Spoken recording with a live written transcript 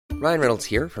Ryan Reynolds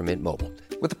here from Mint Mobile.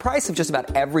 With the price of just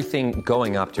about everything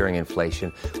going up during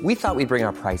inflation, we thought we'd bring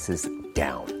our prices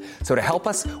down. So to help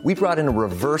us, we brought in a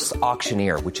reverse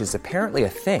auctioneer, which is apparently a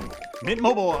thing. Mint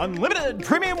Mobile Unlimited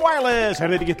Premium Wireless. How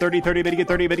to get 30, 30, bit to get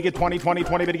 30, bit to get 20, 20,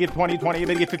 20, bit to get 20, 20,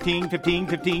 bit to get 15, 15,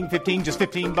 15, 15, just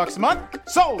 $15 a month?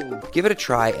 Sold! Give it a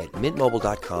try at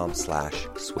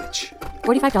mintmobile.com/switch.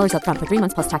 $45 up front for 3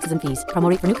 months plus taxes and fees. Promo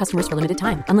rate for new customers for limited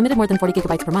time. Unlimited more than 40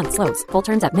 gigabytes per month. Slows full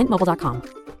terms at mintmobile.com.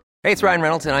 Hey, it's Ryan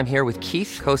Reynolds, and I'm here with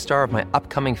Keith, co-star of my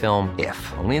upcoming film,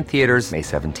 If, only in theaters May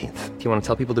 17th. Do you want to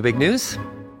tell people the big news?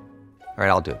 All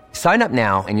right, I'll do it. Sign up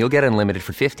now and you'll get unlimited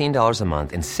for $15 a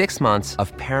month and 6 months of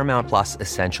Paramount Plus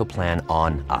Essential Plan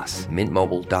on us.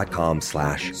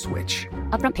 Mintmobile.com/switch.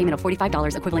 Upfront payment of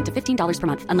 $45 equivalent to $15 per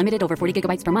month. Unlimited over 40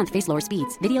 gigabytes per month. Face lower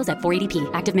speeds. Videos at 480p.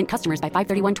 Active Mint customers by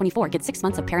 531.24 get 6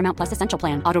 months of Paramount Plus Essential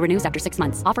Plan. Auto renews after 6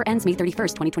 months. Offer ends May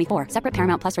 31st, 2024. Separate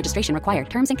Paramount Plus registration required.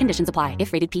 Terms and conditions apply if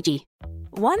rated PG.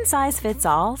 One size fits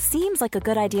all seems like a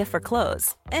good idea for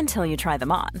clothes until you try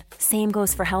them on. Same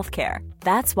goes for healthcare.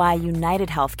 That's why United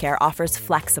Healthcare offers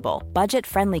flexible,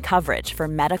 budget-friendly coverage for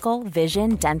medical,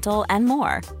 vision, dental, and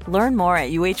more. Learn more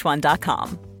at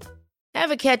uh1.com.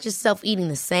 Ever catch yourself eating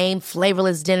the same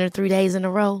flavorless dinner 3 days in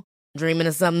a row? Dreaming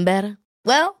of something better?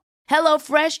 Well,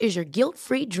 HelloFresh is your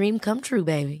guilt-free dream come true,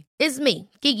 baby. It's me,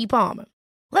 Keke Palmer.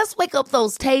 Let's wake up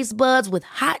those taste buds with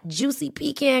hot, juicy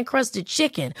pecan-crusted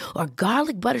chicken or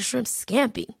garlic butter shrimp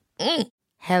scampi.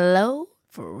 Hello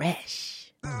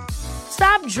Fresh.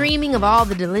 Stop dreaming of all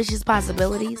the delicious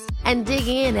possibilities and dig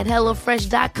in at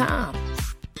HelloFresh.com.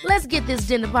 Let's get this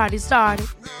dinner party started.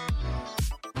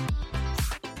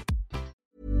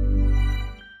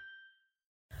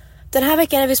 Den här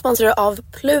veckan är vi sponsrade av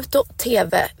Pluto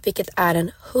TV, vilket är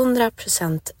en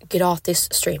 100%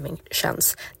 gratis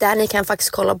streamingtjänst. Där ni kan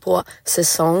faktiskt kolla på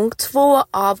säsong 2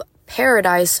 av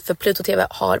Paradise, för Pluto TV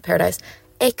har Paradise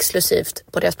exklusivt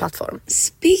på deras plattform.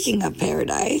 Speaking of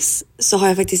Paradise så har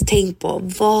jag faktiskt tänkt på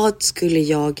vad skulle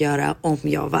jag göra om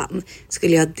jag vann?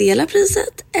 Skulle jag dela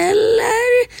priset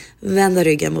eller vända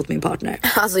ryggen mot min partner?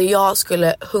 Alltså jag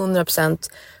skulle 100%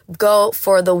 go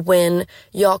for the win.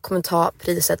 Jag kommer ta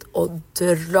priset och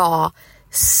dra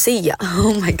Sia.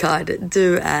 Oh my god,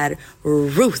 du är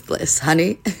ruthless,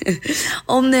 honey.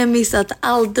 Om ni har missat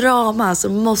all drama så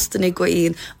måste ni gå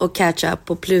in och catch up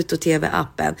på Pluto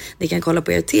TV-appen. Ni kan kolla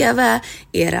på er TV,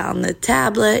 eran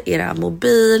tablet, eran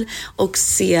mobil och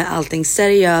se allting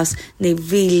seriöst. Ni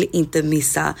vill inte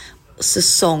missa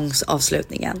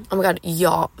säsongsavslutningen. Oh my god,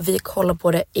 ja, vi kollar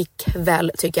på det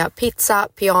ikväll tycker jag. Pizza,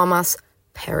 pyjamas,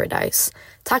 Paradise.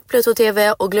 Tack Pluto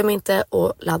TV och glöm inte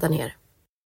att ladda ner.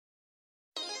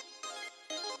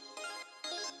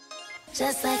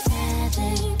 Just like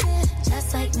magic,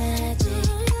 just like magic.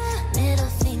 Middle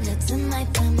finger to my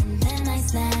thumb and then I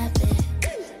snap it.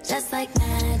 Just like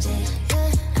magic,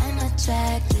 I'm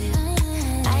attracted.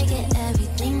 I get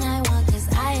everything I want 'cause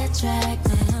I attract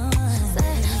it.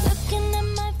 Looking at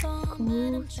my phone.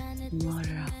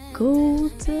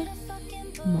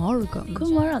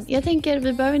 God morgon. Jag tänker,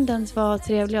 vi behöver inte ens vara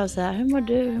trevliga och säga hur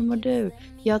mår du?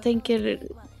 Jag tänker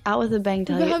out with a bang. Vi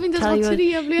behöver inte ens vara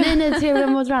trevliga. Nej, trevliga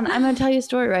mot varandra. I'm gonna tell you a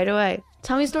story right away.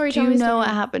 Tell me a story. Do you know what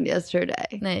happened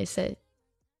yesterday? Nej, säg.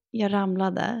 Jag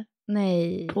ramlade.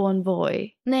 Nej. På en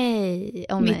boy. Nej.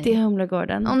 Mitt i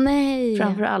Humlegården. Nej.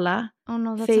 Framför alla.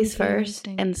 No, face first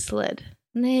and slid.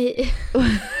 Nej.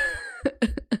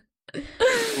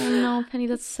 No, Penny,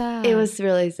 that's sad. It was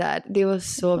really sad. Det var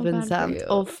så pinsamt.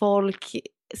 Och folk,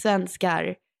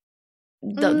 svenskar,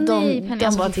 de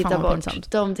bara tittade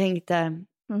bort. De tänkte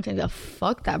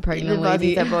fuck that pregnant vi bara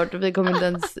lady. tittar bort. Vi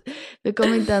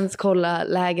kommer inte ens kolla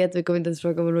läget. Vi kommer inte ens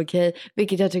fråga om det var okej.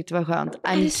 Vilket jag tyckte var skönt.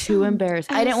 I'm too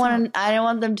embarrassed. I didn't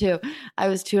want them to. I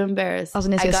was too embarrassed.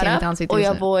 Alltså ni ska se mitt ansikte. Och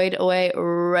jag void away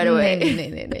right away.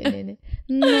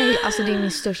 Nej, alltså det är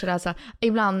min största rädsla.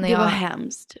 Ibland när det var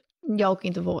hemskt. Jag åker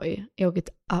inte Voi. Jag åker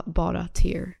bara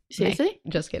Tear. Seriously?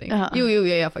 Just kidding. Jo,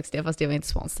 jag gör faktiskt det. Fast det var inte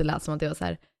spons. Det lät som att det var så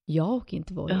här. Jag åker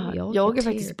inte Voi. Jag åker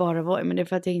faktiskt bara Voi. Men det är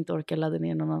för att jag inte orkar ladda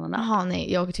ner någon annan. Jaha,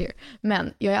 nej. Jag åker Tear.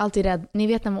 Men jag är alltid rädd. Ni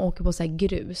vet när man åker på så här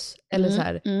grus. Eller så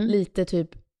här lite typ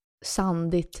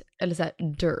sandigt. Eller så här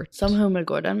dirt. Som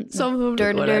Humlegården.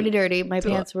 Dirty. My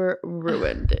pants were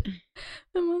ruined.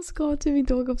 Men man ska typ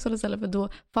inte åka på sådana ställen. För då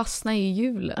fastnar ju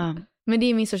hjulen. Men det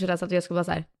är min största rädsla att jag ska vara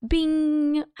så här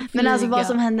bing. Flyga. Men alltså vad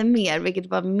som hände mer, vilket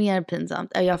var mer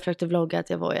pinsamt, är jag försökte vlogga att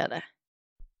jag vojade.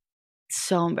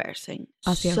 So embarrassing.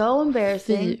 Alltså, So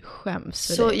embarrassing. Fy skäms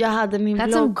för Så dig. jag hade min That's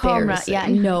vloggkamera. embarrassing. Yeah,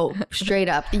 no,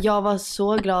 straight up. Jag var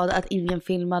så glad att ingen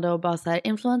filmade och bara så här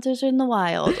influencers in the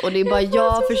wild. Och det är bara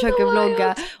jag försöker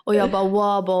vlogga och jag bara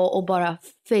wobble och bara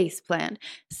faceplant.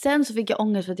 Sen så fick jag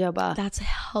ångest för att jag bara, That's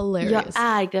hilarious.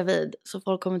 jag är gravid så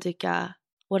folk kommer tycka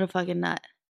what a fucking nut.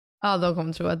 Ja, de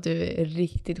kommer tro att du är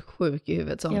riktigt sjuk i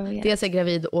huvudet. Jag Som vet. dels är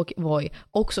gravid och voj.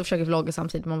 Också försöker vlogga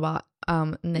samtidigt. Man bara,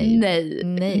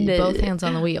 nej. Both hands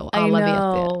on the wheel. Alla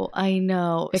vet det. I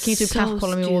know. Jag kan ju typ So knappt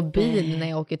kolla min stupid. mobil när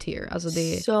jag åker till. Alltså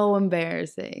det är... So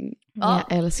embarrassing. Jag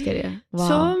älskar det. Wow.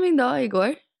 Så var min dag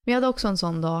igår. Men jag hade också en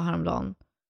sån dag häromdagen.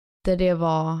 Där det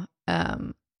var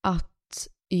att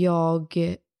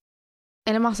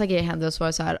eller massa grejer hände och så var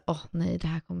det så här, nej, det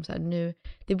här kommer så här nu.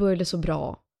 Det började så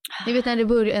bra. Ni vet när det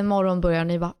började, en morgon börjar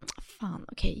ni bara, fan,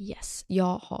 okej, yes,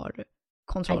 jag har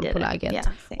kontroll på läget. Yeah,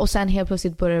 och sen helt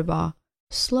plötsligt börjar det bara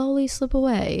slowly slip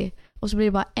away. Och så blir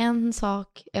det bara en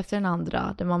sak efter den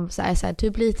andra där man är så här,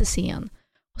 typ lite sen.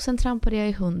 Och sen trampade jag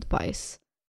i hundbajs.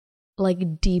 Like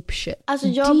deep shit. Alltså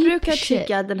jag Deep brukar shit.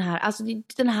 tycka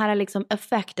den här liksom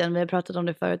effekten, vi har pratat om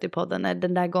det förut i podden,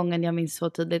 den där gången jag minns så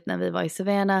tydligt när vi var i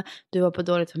Savannah, du var på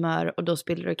dåligt humör och då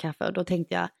spillde du kaffe och då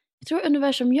tänkte jag tror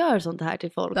universum gör sånt här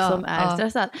till folk som är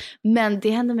stressad. Men det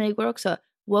hände mig igår också.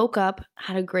 Woke up,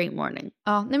 had a great morning.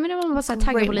 Ja, nej men det var bara så här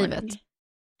taggad på livet.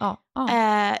 Ja.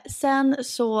 Sen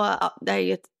så, det här är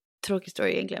ju ett tråkig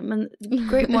story egentligen, men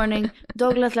great morning,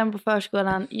 Douglas lämnar på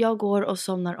förskolan, jag går och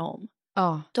somnar om.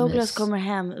 Douglas kommer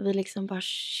hem, vi liksom bara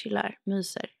chillar,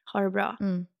 myser, har det bra.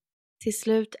 Till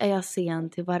slut är jag sen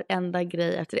till varenda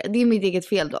grej efter det. Det är mitt eget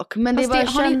fel dock. Men det bara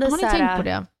kändes har ni tänkt på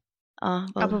det? Ja,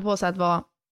 apropå så att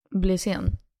bli sen.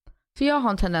 För jag har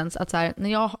en tendens att så här, när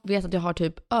jag vet att jag har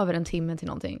typ över en timme till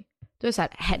någonting. Då är det så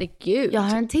här, herregud. Jag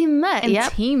har en timme. En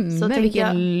timme, så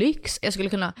vilken lyx. Jag skulle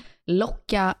kunna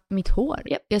locka mitt hår.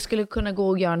 Jag skulle kunna gå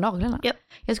och göra naglarna.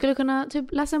 Jag skulle kunna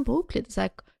typ läsa en bok lite så här,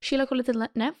 chilla och kolla lite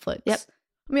Netflix.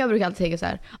 Men jag brukar alltid tänka så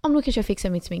här, då kanske jag fixar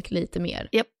mitt smink lite mer.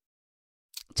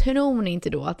 Tror ni inte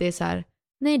då att det är så här,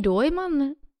 nej då är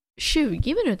man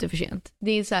 20 minuter för sent.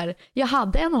 Det är så här, jag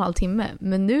hade 1,5 timme,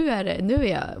 men nu är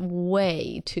jag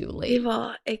way too late. Det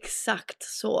var exakt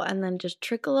så. And then just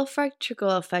trickle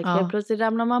effect. Helt plötsligt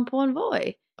ramlar man på en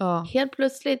voj. Helt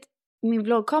plötsligt, min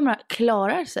vloggkamera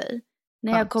klarar sig.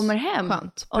 När jag kommer hem.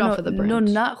 Skönt, bra för the brand.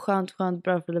 Nonna, skönt,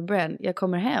 bra för the brand. Jag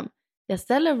kommer hem. Jag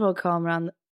ställer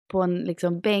vloggkameran på en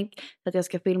liksom bänk så att jag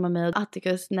ska filma mig och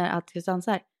Atticus när Atticus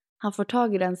dansar. Han får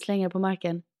tag i den, slänger på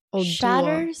marken. Och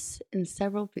shatters in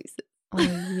several pieces.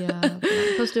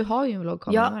 Fast du har ju en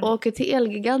vloggkamera. Jag åker till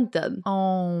Elgiganten.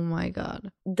 Oh my god.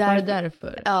 Var det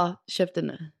därför? Ja, köpte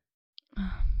nu.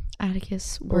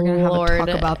 Atticus, we're gonna have a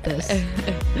talk about this.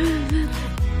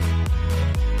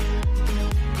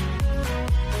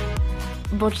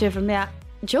 Bortsett från det,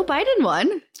 Joe Biden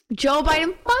won. Joe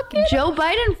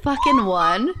Biden fucking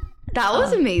won. That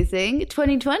was amazing.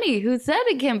 2020, who said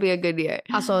it can't be a good year?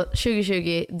 Alltså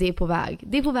 2020, det är på väg.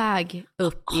 Det är på väg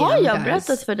upp. Har jag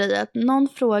berättat för dig att någon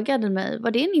frågade mig,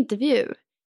 var det en intervju?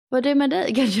 Var det med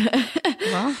dig kanske?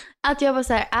 Va? Att jag var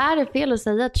så här, är det fel att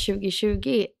säga att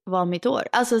 2020 var mitt år?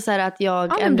 Alltså så här att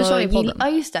jag ändå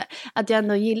just det, att jag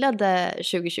ändå gillade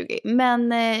 2020.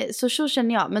 Men så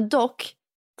känner jag. Men dock,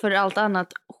 för allt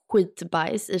annat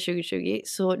skitbajs i 2020,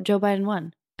 så Joe Biden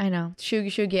won. I know.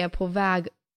 2020 är på väg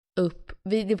upp.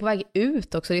 Det är på väg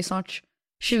ut också. Det är snart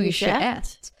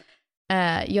 2021.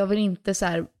 Jag vill inte så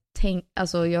här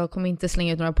alltså jag kommer inte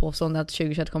slänga ut några påståenden att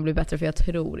 2021 kommer bli bättre, för jag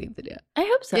tror inte det. I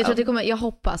hope so. Jag tror att jag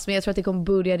hoppas, men jag tror att det kommer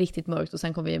börja riktigt mörkt och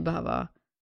sen kommer vi behöva,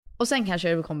 och sen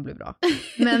kanske det kommer bli bra.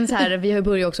 Men så här, vi har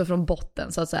börjat också från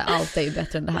botten, så att säga, allt är ju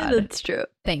bättre än det här. That's true.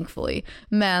 Thankfully.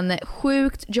 Men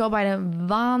sjukt, Joe Biden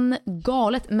vann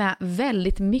galet med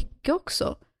väldigt mycket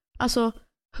också. Alltså,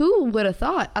 who would have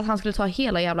thought att han skulle ta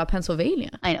hela jävla Pennsylvania?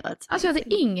 I know that's alltså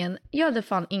jag hade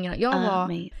fan ingen.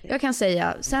 Jag kan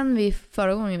säga, sen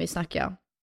förra gången vi snackade,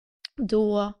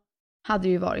 då hade det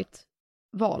ju varit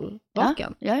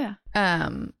valvakan. Ja.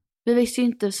 Vi visste ju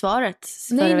inte svaret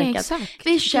förra veckan. Exakt.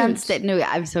 Det känns det, nu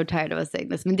I'm so tired of us saying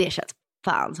this, men det känns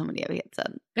fan som en evighet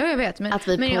sen. Ja, jag vet. Men, att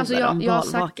vi men alltså, jag har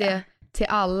sagt det till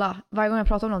alla. Varje gång jag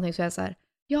pratar om någonting så är jag så här,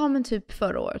 ja men typ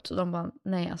förra året. Och de bara,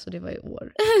 nej alltså det var i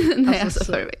år. Nej alltså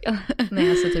förra veckan. Nej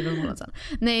alltså typ en månad sedan.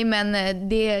 Nej men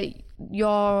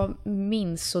jag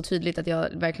minns så tydligt att jag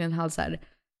verkligen hade så här,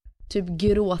 typ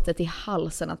gråtet i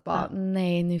halsen att bara,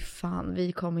 nej nu fan,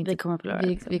 vi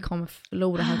kommer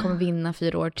förlora, han kommer vinna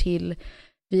 4 år till.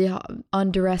 Vi har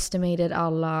underestimated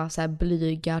alla så här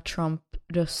blyga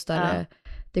Trump-röstare.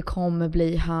 Det kommer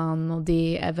bli han, och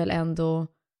det är väl ändå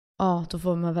då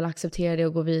får man väl acceptera det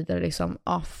och gå vidare liksom.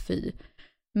 Fy.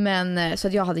 Men så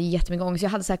att jag hade jättemycket ångest. Jag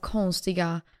hade så här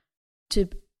konstiga typ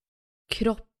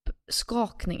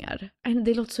kroppsskakningar.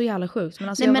 Det låter så jävla sjukt. Men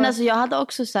alltså, jag hade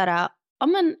också så här,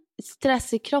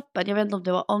 stress i kroppen. Jag vet inte om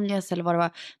det var ångest eller vad det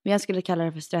var. Men jag skulle kalla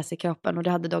det för stress i kroppen. Och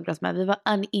det hade Douglas med. Vi var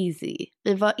uneasy.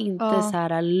 Vi var inte så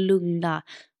här lugna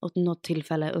åt något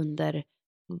tillfälle under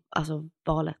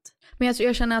valet. Men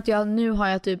jag känner att nu har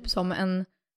jag typ som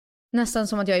nästan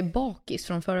som att jag är bakis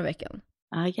från förra veckan.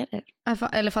 I get it.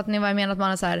 Eller för att ni var med att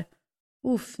man är så här,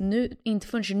 nu, inte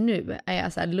förrän nu är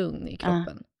jag så här lugn i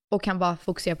kroppen. Och kan bara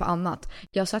fokusera på annat.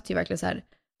 Jag satt ju verkligen så här,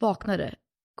 vaknade,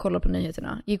 kollade på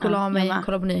nyheterna. Gick och la mig,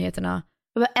 kollade på nyheterna.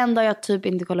 Det var enda jag typ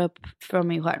inte kollade upp från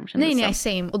min skärm. Nej,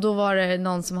 same. Och då var det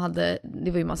någon som hade,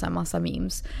 det var ju massa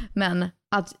memes. Men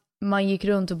att man gick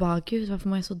runt och bara, gud varför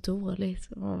mår jag så dåligt?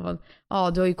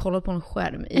 Du har ju kollat på en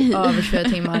skärm i över 24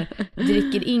 timmar.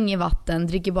 Dricker inget vatten,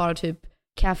 dricker bara typ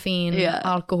kaffein,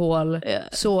 alkohol,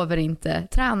 sover inte,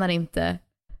 tränar inte,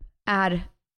 är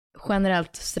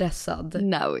generellt stressad.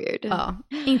 Now weird. Ja,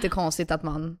 inte konstigt att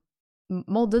man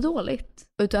mådde dåligt.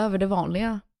 Utöver det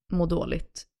vanliga må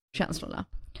dåligt känslorna.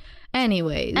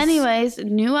 Anyways,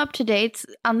 new up to date.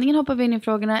 Antingen hoppar vi in i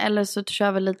frågorna eller så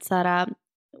kör vi lite så här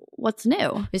what's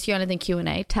new? Vi ska göra en liten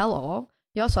Q&A, tell all.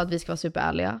 Jag sa att vi ska vara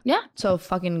superärliga. So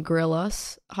fucking grill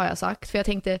us, har jag sagt. För jag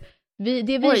tänkte,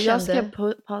 jag ska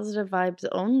positive vibes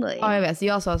only. Ja, jag vet.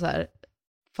 Jag sa så här,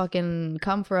 fucking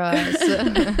come for us.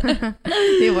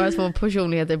 Det är våra två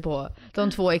personligheter på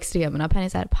de två extremerna. Penny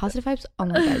så här, positive vibes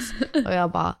only guys. Och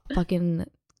jag bara, fucking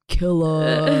kill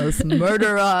us,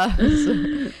 murder us.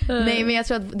 Nej, men jag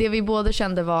tror att det vi båda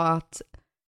kände var att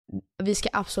vi ska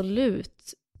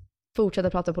absolut fortsätta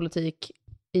prata politik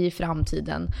i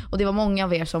framtiden. Och det var många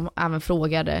av er som även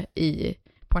frågade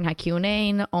på den här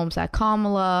Q&A om så här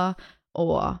Kamala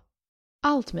och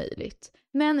allt möjligt.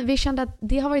 Men vi kände att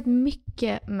det har varit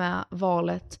mycket med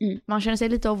valet. Man känner sig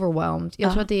lite overwhelmed.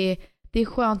 Jag tror att det är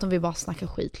skönt om vi bara snackar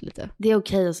skit lite. Det är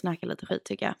okej att snacka lite skit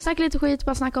tycker jag. Snacka lite skit,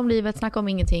 bara snacka om livet, snacka om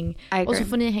ingenting. Och så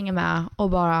får ni hänga med och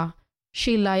bara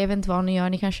chilla. Jag vet inte vad ni gör.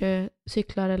 Ni kanske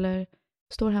cyklar eller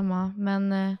står hemma.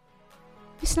 Men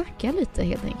vi snackar lite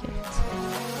helt enkelt.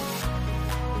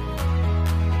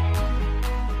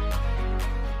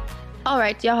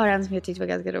 Alright, jag har en som jag tyckte var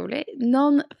ganska rolig.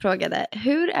 Någon frågade,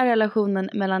 hur är relationen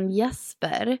mellan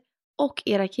Jesper och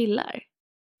era killar?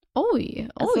 Oj,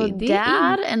 det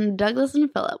är en Douglas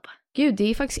and Philip. Gud, det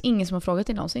är faktiskt ingen som har frågat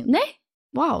dig någonsin. Nej.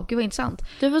 Wow, gud vad intressant.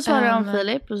 Du får svara om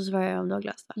Philip och så svarar jag om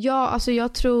Douglas då. Ja, alltså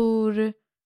jag tror,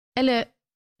 eller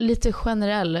lite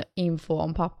generell info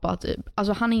om pappa typ.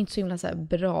 Alltså han är inte så himla så här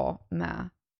bra med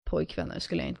pojkvänner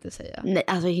skulle jag inte säga. Nej,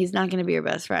 alltså he's not gonna be your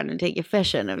best friend and take you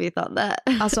fishing if you thought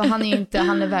that. Alltså han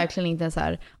är verkligen inte så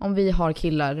här, om vi har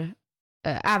killar,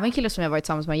 även killar som jag varit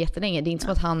tillsammans med jättelänge, det är inte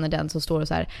som att han är den som står och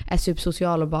så här är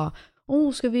supersocial och bara,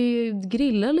 ska vi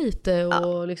grilla lite?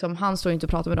 Och liksom, han står inte och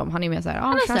pratar med dem. Han är mer så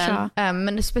här,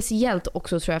 men speciellt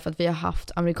också tror jag för att vi har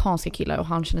haft amerikanska killar och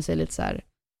han känner sig lite så här,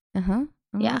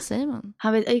 vad säger man?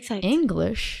 Han vet exakt.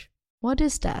 English, what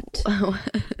is that?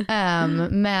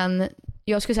 Men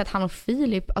jag skulle säga att han och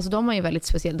Filip, alltså de har ju väldigt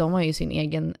speciellt, de har ju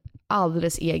sin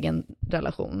alldeles egen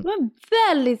relation.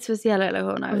 Väldigt speciell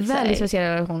relation. Väldigt speciell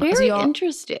relation. Very alltså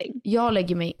interesting. Jag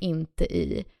lägger mig inte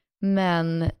i,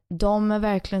 men de är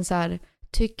verkligen så här,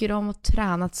 tycker om att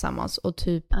träna tillsammans och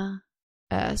typ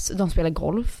de spelar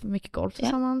golf, mycket golf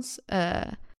tillsammans.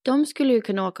 De skulle ju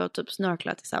kunna åka och typ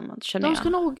snorkla tillsammans, känner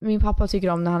jag. Min pappa tycker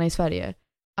om när han är i Sverige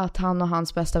att han och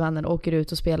hans bästa vänner åker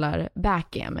ut och spelar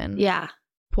backgammon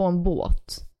på en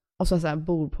båt och så här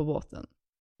bor på båten.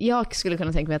 Jag skulle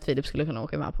kunna tänka mig att Filip skulle kunna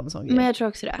åka med på en sån grej. Men jag tror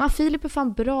också det. Men Filip är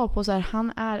fan bra på så här, han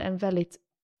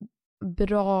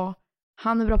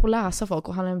är bra på att läsa folk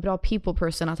och han är en bra people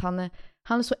person, att han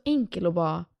är så enkel att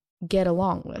bara get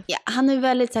along with. Ja, han är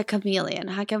väldigt så här chameleon.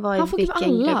 Han kan vara i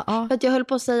vilken grupp. Ja. För att jag höll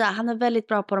på att säga, han är väldigt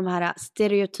bra på de här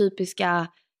stereotypiska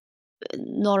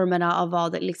normerna av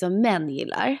vad liksom män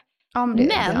gillar. Ja,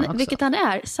 men vilket han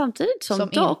är, samtidigt som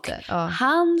dock inte,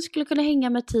 han skulle kunna hänga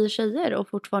med 10 tjejer och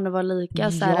fortfarande vara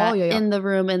lika såhär, in the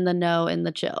room, in the know, in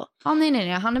the chill. Ja, nej,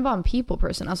 han är bara en people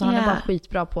person. Alltså han är bara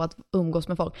skitbra på att umgås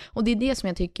med folk. Och det är det som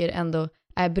jag tycker ändå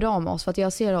är bra med oss, för att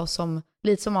jag ser oss som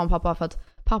lite som mamma och pappa, för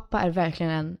att pappa är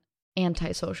verkligen en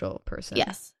antisocial person.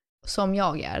 Yes. Som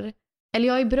jag är. Eller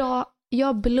jag är bra,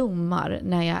 jag blommar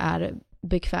när jag är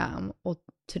bekväm och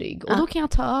trygg. Och då kan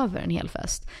jag ta över en hel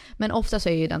fest. Men oftast är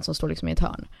jag ju den som står liksom i ett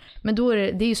hörn. Men då är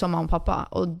det är ju som mamma och pappa.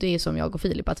 Och det är som jag och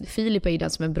Filip. Att Filip är ju den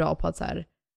som är bra på att så här,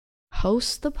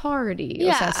 host the party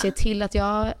och så här, se till att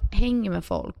jag hänger med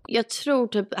folk. Jag tror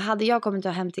typ, hade jag kommit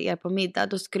hem till er på middag,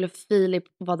 då skulle Filip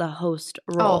vara the host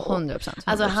role. Ja, 100%.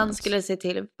 Alltså han skulle se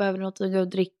till, behöver något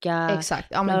att dricka. Exakt,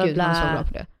 ja men gud, han är så bra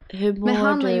på det. Men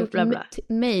han har gjort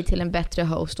mig till en bättre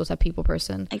host och så här people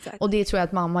person. Exakt. Och det tror jag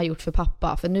att mamma har gjort för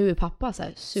pappa. För nu är pappa så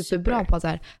här superbra på att så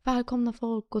här, välkomna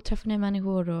folk och träffa nya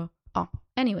människor och ja,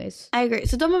 anyways. I agree.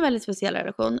 Så de har en väldigt speciell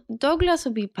relation. Douglas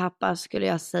och min pappa skulle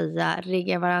jag säga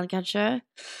riggar varandra kanske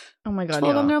 2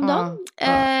 gånger om dagen.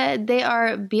 They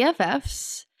are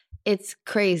BFFs. It's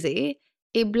crazy.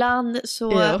 Ibland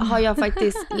så har jag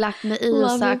faktiskt lagt mig i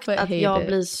och sagt att jag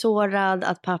blir sårad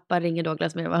att pappa ringer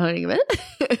Douglas mer än vad han ringer mig.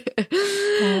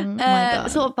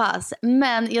 Så pass.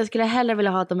 Men jag skulle hellre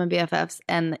vilja ha dem med BFFs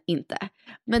än inte.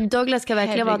 Men Douglas ska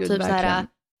verkligen vara typ så här.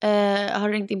 Har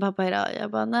du ringt din pappa idag?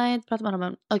 Jag bara, nej, inte pratar med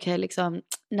honom. Okej, liksom,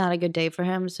 not a good day for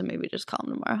him, so maybe just call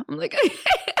him tomorrow. I'm like,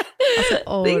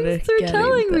 alltså, things are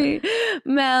telling me.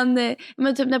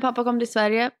 Men typ när pappa kom till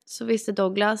Sverige så visste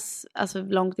Douglas, alltså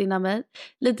långt innan mig,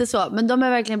 lite så. Men de är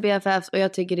verkligen BFFs och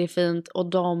jag tycker det är fint. Och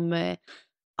de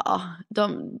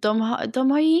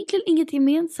har ju egentligen inget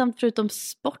gemensamt förutom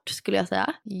sport, skulle jag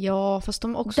säga. Ja, fast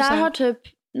de också... Där har typ,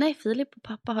 nej, Filip och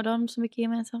pappa, har de så mycket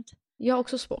gemensamt? Jag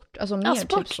också sport. Alltså mer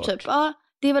sport. Ja,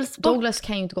 det är väl sport. Douglas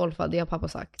kan ju inte golfa, det har pappa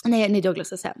sagt. Nej,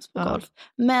 Douglas är sämst på golf.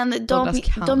 Men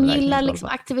de gillar liksom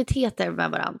aktiviteter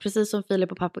med varandra. Precis som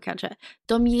Filip och pappa kanske.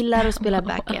 De gillar att spela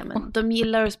backgammon. De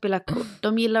gillar att spela kort.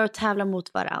 De gillar att tävla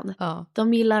mot varandra. Ja.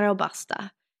 De gillar att basta.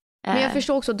 Men jag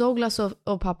förstår också, Douglas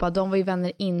och pappa, de var ju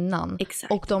vänner innan.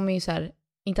 Exakt. Och de är ju så här,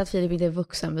 inte att Filip inte är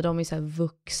vuxen, men de är så här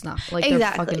vuxna. Like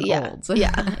they're fucking old.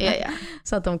 Yeah.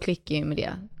 Så att de klickar ju med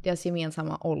det. Deras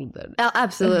gemensamma ålder. Ja,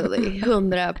 absolut.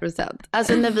 100%.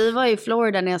 Alltså när vi var i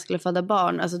Florida när jag skulle föda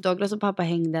barn, alltså Douglas och pappa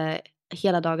hängde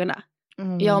hela dagarna.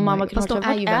 Jag och mamma kunde de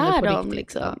är ju vänner på riktigt.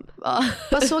 Liksom. Ja.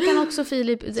 Fast så kan också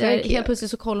Filip, helt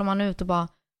plötsligt så kollar man ut och bara,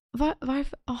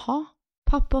 varför, aha.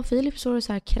 Pappa och Filip står och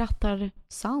så här krattar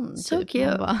sand. Så typ.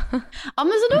 cute. Bara... Ja,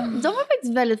 men så de har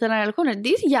faktiskt väldigt fina relationer. Det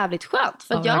är jävligt skönt.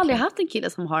 För att jag har aldrig haft en kille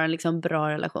som har en liksom bra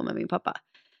relation med min pappa.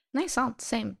 Nej, sant.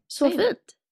 Same. Så fint.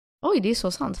 Oj, det är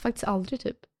så sant. Faktiskt aldrig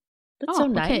typ. That's so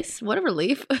nice. What a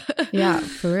relief. Ja,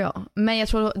 for real. Men jag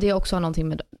tror det också har någonting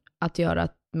med att göra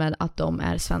med att de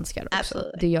är svenskar också.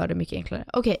 Absolutely. Det gör det mycket enklare.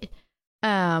 Okej.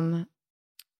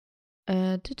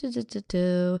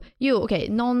 Okej.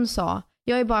 Någon sa,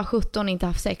 jag är bara 17, inte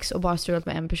haft sex och bara strulat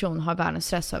med en person, har världens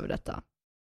stress över detta.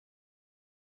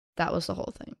 That was the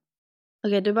whole thing.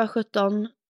 Okej, du är bara 17.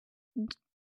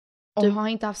 Och har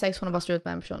inte haft sex, hon har bara strulat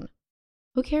med en person.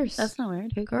 Who cares? That's not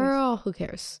weird. Girl, who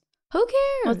cares? Who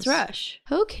cares? What's rush?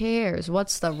 Who cares?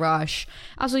 What's the rush?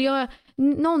 Alltså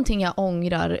någonting jag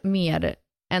ångrar mer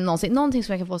än någonsin. Någonting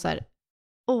som jag kan få så här,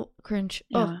 cringe.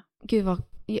 Gud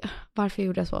varför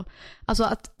gjorde jag så? Alltså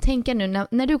att tänka nu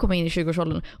när du kommer in i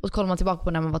 20-årsåldern och så kollar man tillbaka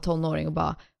på när man var tonåring och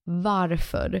bara,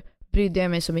 varför brydde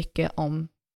jag mig så mycket om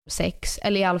sex?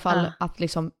 Eller i alla fall att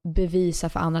liksom bevisa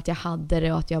för andra att jag hade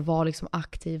det och att jag var liksom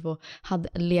aktiv och hade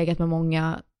legat med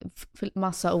många,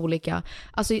 massa olika.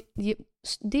 Alltså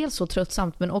dels så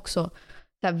tröttsamt, men också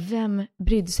där, vem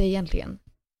brydde sig egentligen?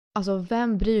 Alltså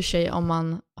vem bryr sig om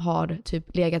man har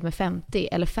typ legat med 50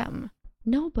 eller 5?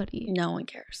 Nobody. No one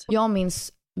cares.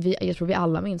 Jag tror vi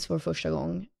alla minns vår första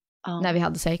gång när vi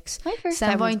hade sex.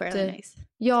 Sen var inte nice.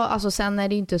 Ja, alltså sen är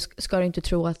det inte, ska du inte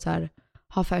tro att så här,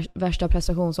 ha värsta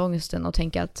prestationsångesten och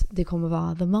tänka att det kommer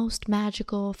vara the most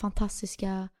magical,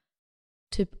 fantastiska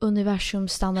typ universum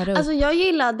stannar upp. Alltså jag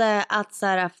gillade att så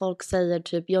här, folk säger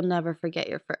typ you'll never forget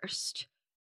your first.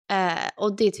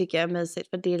 Och det tycker jag är mysigt,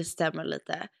 för det stämmer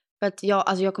lite. För att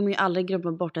jag kommer ju aldrig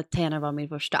glömma bort att Tanner var min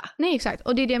första. Nej, exakt.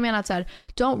 Och det är det jag menar, att så här,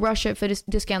 don't rush it,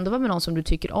 för det ska ändå vara med någon som du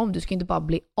tycker om. Du ska inte bara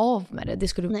bli av med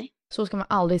det. Nej. Så ska man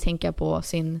aldrig tänka på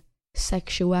sin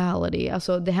sexuality.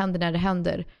 Alltså det händer när det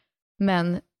händer.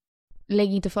 Men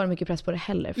lägg inte för mycket press på det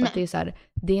heller. För att det är så här,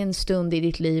 det är en stund i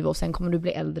ditt liv och sen kommer du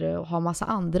bli äldre och ha massa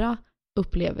andra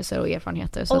upplevelser och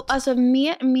erfarenheter. Så och alltså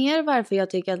mer varför jag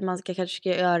tycker att man kanske ska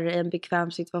göra det i en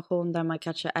bekväm situation där man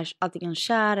kanske är antingen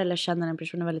kär eller känner en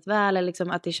person väldigt väl, eller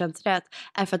liksom att det känns rätt,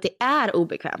 är för att det är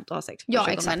obekvämt att ha sex. Ja,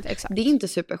 exakt. Det är inte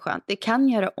superskönt. Det kan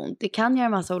göra ont. Det kan göra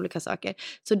massa olika saker.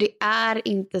 Så det är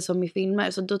inte som i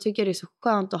filmer. Så då tycker jag det är så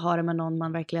skönt att ha det med någon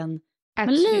man verkligen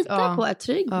litar på, är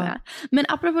trygg med. Men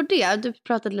apropå det, du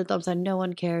pratade lite om så här, no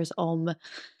one cares om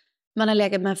man har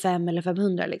legat med 5 eller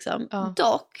 500 liksom.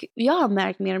 Dock, jag har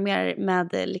märkt mer och mer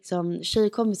med liksom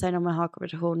tjejkompisar när man har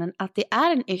konversationen att det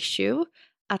är en issue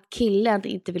att killen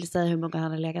inte vill säga hur många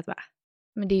han har legat med.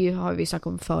 Men det är ju, har vi sagt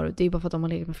om förut, det är ju bara för att de har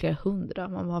legat med flera hundra.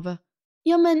 Man har väl...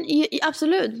 Ja, men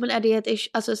absolut. Men är det ett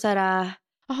issue, alltså så här...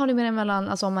 Jaha, du menar mellan,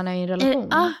 alltså om man är i en relation?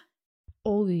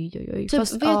 Oj. Typ,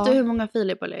 fast, vet du hur många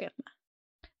Filip har legat med?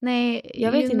 Nej,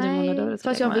 jag vet inte hur många du har.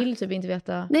 Fast jag vill typ inte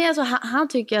veta. Nej, alltså han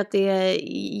tycker att det är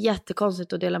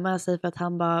jättekonstigt att dela med sig för att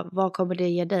han bara, vad kommer det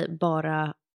ge dig?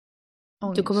 Bara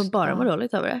ångest. Du kommer bara må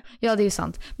dåligt över det. Ja, det är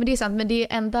sant. Men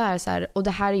det enda är så här, och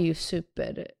det här är ju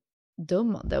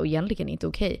superdummande och egentligen inte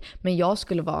okej. Men jag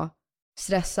skulle vara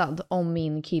stressad om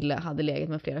min kille hade legat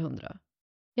med flera hundra.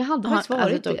 Jag hade faktiskt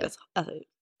varit det.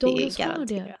 Det är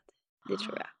garanterat. Det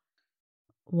tror jag.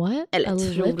 What? Eller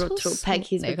tror Peg,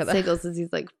 he's been single since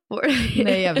he's like 4.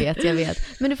 Nej, jag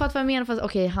vet. Men du fattar vad jag menar, fast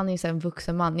okej, han är ju så en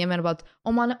vuxen man. Jag menar bara att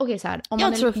om man, okej så här, om jag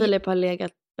man tror Filip har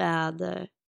legat med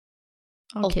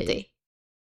 80.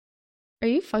 Are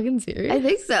you fucking serious? I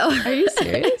think so. Are you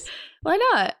serious? Why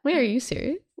not? Wait, are you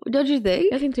serious? Don't you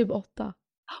think? Jag tänkte typ 8. 8?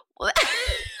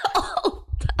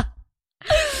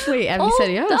 Wait, är vi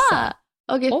seriösa?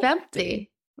 Okej, 50.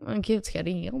 Men gud, ska jag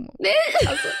ringa honom? Nej!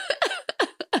 Alltså.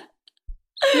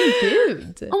 Men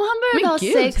gud. Om han började ha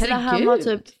sex när han var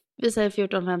typ, vi säger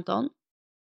 14-15. Oh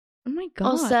my god.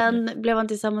 Och sen blev han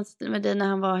tillsammans med dig när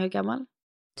han var hur gammal?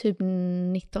 Typ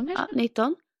 19 kanske? Ja,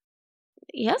 19.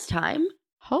 He has time.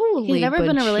 Holy, he's never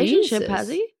been in a relationship, Jesus. has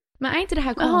he? Men är inte det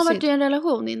här konstigt? Men har han varit i en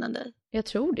relation innan dig? Jag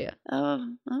tror det. Ja.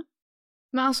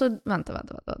 Men alltså, vänta.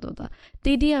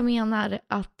 Det är det jag menar,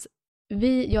 att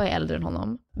jag är äldre än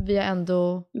honom. Vi har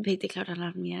ändå... Det är klart han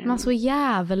har mer. Men så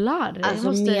jävlar.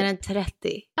 Alltså mer än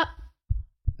 30.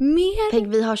 Mer?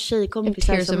 Tänk, vi har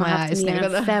tjejkompisar som har haft mer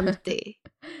än 50.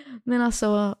 Men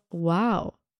alltså,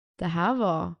 wow. Det här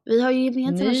var... Vi har ju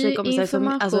gemensamma tjejkompisar som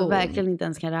alltså verkligen inte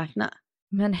ens kan räkna.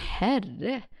 Men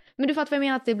herre. Men du fattar vad jag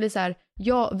menar, att det blir så här...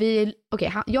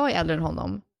 jag är äldre än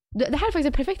honom. Det här är faktiskt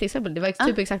ett perfekt exempel. Det var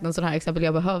typ exakt någon sån här exempel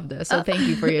jag behövde. Så thank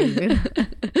you for you.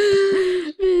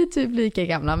 Vi är typ lika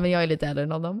gamla, men jag är lite äldre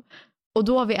än honom. Och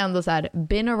då har vi ändå så här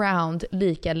been around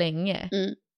lika länge.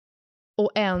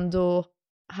 Och ändå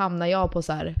hamnar jag på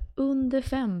så här under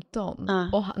 15.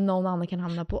 Och någon annan kan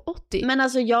hamna på 80. Men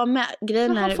alltså jag med,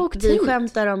 grejen är, vi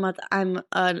skämtar om att I'm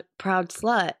a proud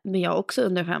slut. Men jag är också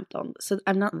under 15. So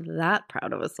I'm not that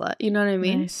proud of a slut. You know what I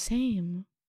mean? Nej, same.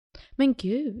 Men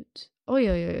gud.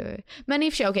 Oj. Men i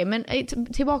och för sig, okej, men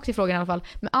tillbaka till frågan i alla fall.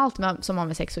 Med allt som har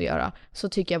med sex att göra, så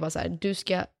tycker jag bara så här, du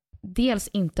ska dels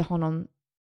inte ha någon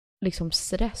liksom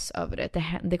stress över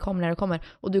det. Det kommer när det kommer.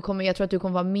 Och jag tror att du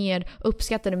kommer vara mer,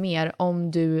 uppskatta det mer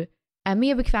om du är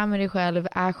mer bekväm med dig själv,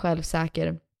 är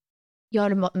självsäker, gör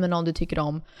det med någon du tycker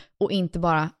om och inte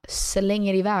bara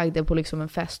slänger iväg det på liksom en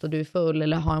fest och du är full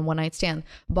eller har en one night stand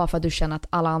bara för att du känner att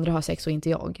alla andra har sex och inte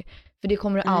jag. För det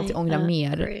kommer du alltid ångra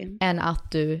mer än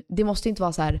att det måste inte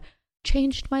vara så här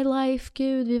changed my life,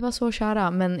 gud vi var så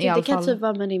kära, men i alla fall. Det kan typ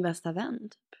vara med din bästa vän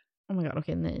typ. Oh my god,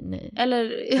 okej, nej. Eller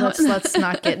let's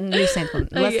not get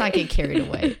let's not get carried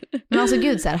away. Men alltså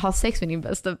gud, så här, ha sex med din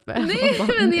bästa vän. Nej,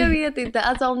 men jag vet inte.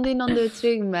 Alltså om det är någon du är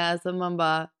trygg med så man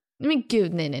bara... Men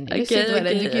gud, nej. Du kan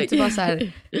ju inte bara så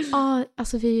här,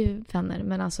 alltså vi är ju vänner,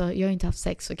 men alltså jag har inte haft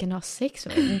sex, så kan du ha sex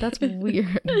med mig? That's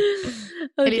weird.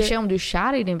 Eller om du är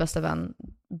kär i din bästa vän,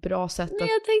 bra sätt att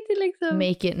jag tänkte liksom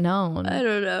make it known. I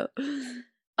don't know.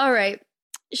 All right.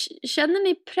 Känner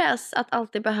ni press att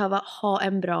alltid behöva ha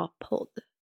en bra podd?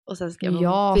 Och sen ska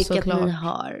man vilket såklart. Ni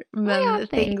har. Men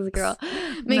things girl.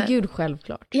 Men gud,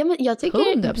 självklart. Ja, men jag tycker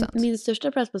 100%. Min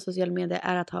största press på sociala medier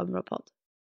är att ha en bra podd.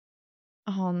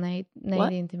 Jaha, nej, det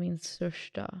är inte min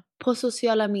största. På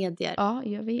sociala medier? Ja,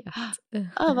 jag vet.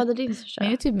 Vad är din största?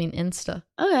 Men det är typ min Insta.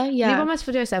 Okay, yeah. Det var mest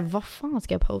för att jag säger, vad fan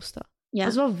ska jag posta? Yeah.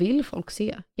 Alltså vad vill folk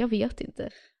se? Jag vet inte.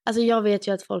 Alltså jag vet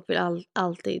ju att folk vill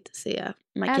alltid se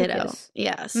my kiddo.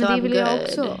 Yeah, so men det vill I'm jag good.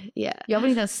 också. Yeah. Jag vill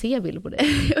inte ens se bilder på det.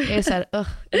 Jag är såhär,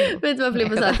 Vet du vad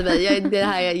Flippa sa till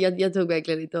mig? Jag tog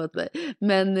verkligen inte åt mig.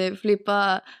 Men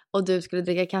Flippa och du skulle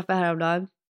dricka kaffe häromdagen.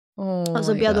 Och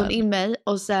så bjöd hon in mig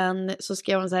och sen så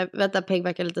skrev hon så här, vänta, Peg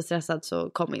verkar lite stressad så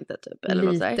kom inte typ.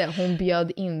 Eller lite, hon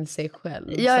bjöd in sig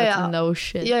själv. Ja. No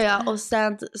shit. Ja, och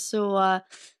sen så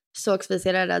sågs vi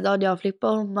senare där dagen, jag och Flippa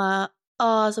och hon bara,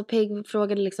 så Peg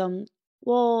frågade liksom,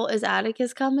 well, is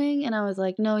Atticus coming? And I was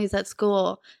like, no, he's at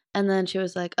school. And then she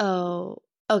was like, oh,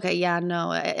 okay, yeah,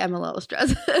 no, I'm a little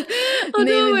stressed. Och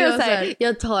då var jag såhär,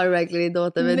 jag tar verkligen inte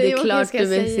åt det, men det är klart du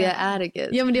vill se Atticus.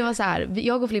 Ja, men det var så här,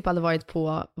 jag och Filippa hade varit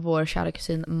på vår kära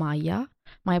kusin Maja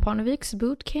Parneviks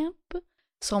bootcamp,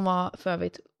 som var för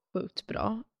övrigt sjukt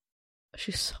bra.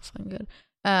 She's so fun good.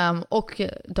 Och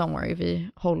don't worry, vi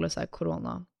håller så här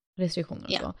corona-restriktioner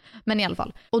och så. Men i alla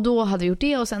fall. Och då hade vi gjort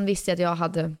det och sen visste jag att jag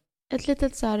hade ett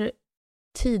litet så här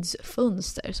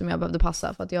tidsfönster som jag behövde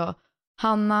passa för att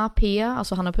Hanna P,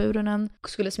 alltså Hanna Purunen,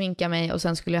 skulle sminka mig och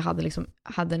sen skulle jag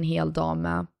hade en hel dag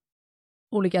med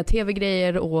olika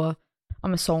tv-grejer och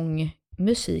sång,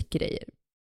 musikgrejer.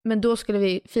 Men då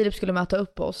skulle Filip skulle möta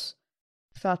upp oss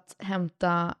för att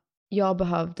jag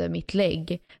behövde mitt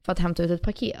lägg för att hämta ut ett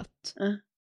paket.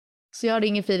 Så jag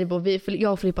ringer Filip och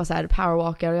jag och Filip var så här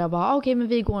powerwalker och jag bara okej, men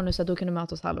vi går nu så att då kan du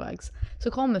möta oss halvvägs.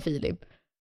 Så kommer Filip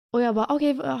och jag bara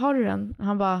okej, har du den?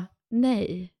 Han bara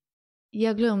nej,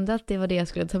 jag glömde att det var det jag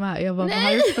skulle ta med. Jag bara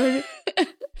varför?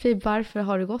 Filip, varför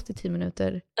har du gått i 10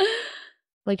 minuter?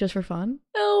 Like just for fun?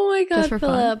 Oh my god, just for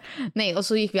fun. Nej, och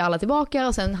så gick vi alla tillbaka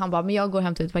och sen han bara, men jag går och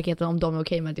hämtar ut paketet om de är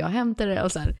okej med att jag hämtar det.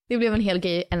 Och så här, det blev en hel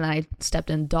grej and I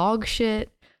stepped in dog shit.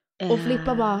 Och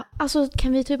Flippa bara, alltså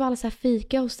kan vi typ alla så här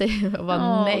fika hos dig? Jag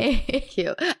bara, nej.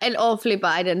 Cute. And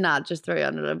Flippa, I did not just throw you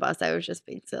under the bus. I was just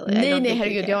being silly. Nej,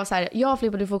 herregud. Jag var så här, jag och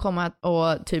Flippa, du får komma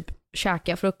och typ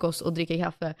käka frukost och dricka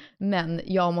kaffe. Men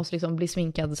jag måste liksom bli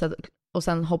sminkad och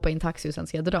sen hoppa in taxi och sen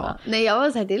ska jag dra. Ja. Nej, jag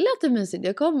var så här, det låter mysigt,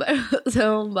 jag kommer. Så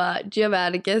hon bara,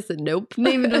 Giovannicus, nope.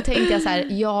 Nej, men då tänkte jag så här,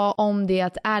 ja, om det är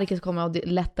att Erkis kommer och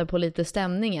lättar på lite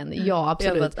stämningen. Ja,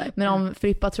 absolut. Men om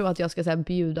Flippa tror att jag ska så här,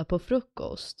 bjuda på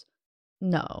frukost.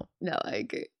 No, I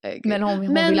agree. Men hon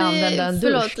vill använda en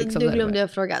dusch. Liksom, du glömde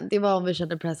jag frågan. Det var om vi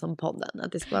kände press om podden.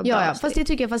 Att det ska vara bra. Ja, fast det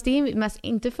tycker jag. Fast det är mest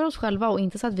inte för oss själva och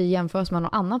inte så att vi jämför oss med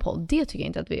någon annan podd. Det tycker jag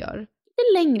inte att vi gör.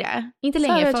 Inte längre. Inte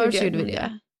längre, först gjorde vi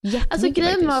det. Alltså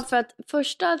grejen var för att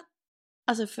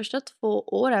första 2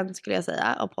 åren skulle jag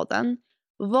säga av podden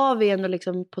var vi ändå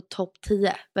liksom på topp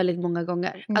 10 väldigt många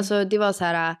gånger. Alltså det var så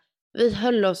här, vi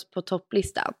höll oss på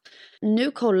topplistan.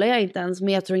 Nu kollar jag inte ens,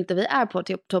 men jag tror inte vi är på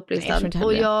topplistan.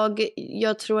 Och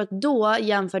jag tror att då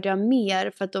jämförde jag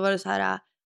mer, för att då var det så här,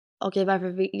 okej,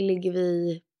 varför ligger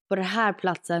vi på den här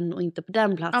platsen och inte på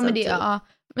den platsen? Ja,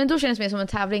 men då känns det mer som en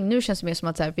tävling. Nu känns det mer som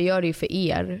att så här, vi gör det ju för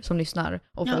er som lyssnar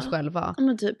och för oss själva. Ja,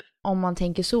 men typ. Om man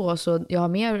tänker så jag har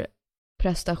mer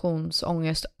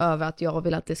prestationsångest över att jag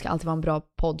vill att det ska alltid vara en bra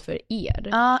podd för er.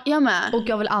 Ja, jag med. Och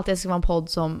jag vill alltid att det ska vara en podd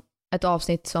som ett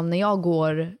avsnitt som när jag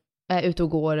är ute och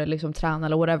går eller liksom tränar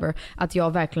eller whatever, att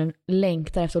jag verkligen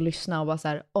längtar efter att lyssna och bara så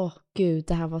här, gud,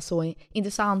 det här var så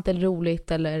intressant eller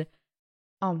roligt eller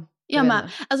jag med.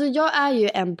 Alltså jag är ju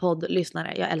en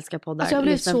poddlyssnare. Jag älskar poddar. Alltså jag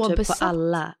blir så typ besatt på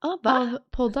alla av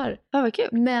poddar. Ja, vad kul.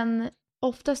 Men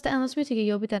oftast det enda som jag tycker är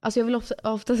jobbigt är, alltså jag vill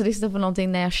oftast lyssna på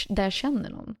någonting där jag känner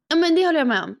någon. Ja, men det håller jag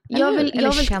med om.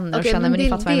 Känner, men ni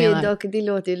fattar vad jag menar. Det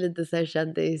låter ju lite så här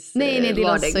kändis. Nej, det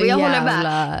låter så men jag jävla håller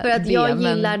med. För att jag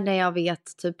gillar när jag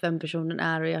vet typ vem personen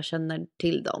är och jag känner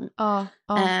till dem.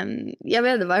 Jag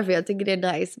vet inte varför jag tycker det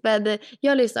är nice. Men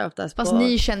jag lyssnar oftast på... Fast det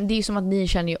är ju som att ni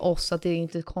känner ju oss, att det är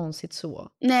inte konstigt så.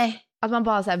 Nej. Att man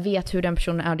bara så här vet hur den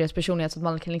personen är och deras personlighet så att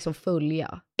man kan liksom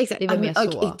följa. Exakt. Det är väl mer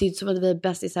så. Och det är inte som att vi är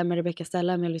bästisar med Rebecca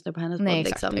Stella om jag lyssnar på hennes podd. Nej,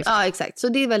 liksom. exakt. Ja, exakt. Så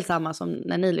det är väl samma som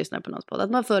när ni lyssnar på någons podd.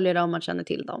 Att man följer dem, man känner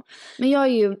till dem. Men jag är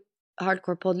ju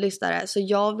hardcore poddlyssnare. Så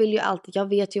jag vill ju alltid, jag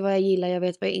vet ju vad jag gillar, jag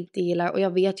vet vad jag inte gillar. Och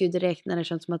jag vet ju direkt när det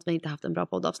känns som att vi inte haft en bra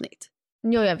poddavsnitt.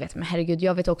 Ja, jag vet. Men herregud,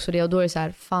 jag vet också det. Och då är det så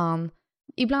här, fan.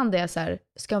 Ibland är jag så här,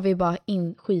 ska vi bara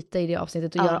skita i det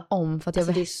avsnittet och göra om. För att jag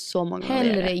vill det är så många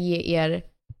hellre ge er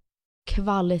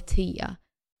kvalitet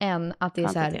än att det är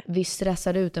så här, vi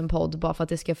stressar ut en podd bara för att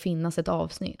det ska finnas ett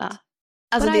avsnitt. Ja.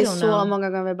 Alltså det är så många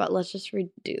gånger vi bara, let's just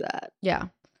redo that. Ja.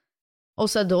 Och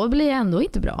så då blir det ändå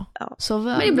inte bra. Ja. Så,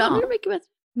 men ibland blir det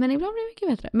mycket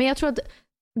bättre. Men jag tror att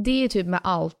det är typ med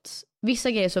allt.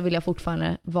 Vissa grejer så vill jag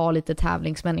fortfarande vara lite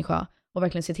tävlingsmänniska och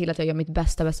verkligen se till att jag gör mitt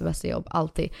bästa jobb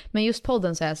alltid. Men just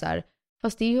podden så är jag så här,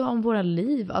 fast det är ju om våra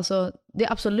liv. Alltså det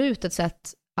är absolut ett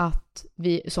sätt att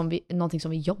någonting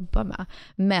som vi jobbar med.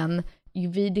 Men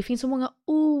det finns så många,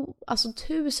 alltså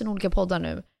 1000 olika poddar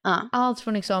nu. Allt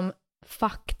från liksom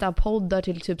faktapoddar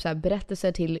till typ så här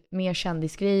berättelser till mer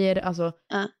kändisgrejer. Alltså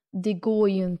det går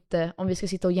ju inte om vi ska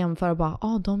sitta och jämföra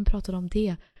bara, de pratade om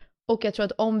det. Och jag tror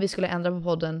att om vi skulle ändra på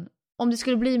podden, om det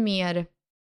skulle bli mer,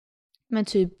 men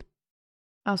typ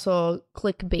alltså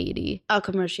clickbaity. Ja,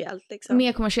 kommersiellt liksom.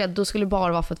 Mer kommersiellt, då skulle det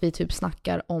bara vara för att vi typ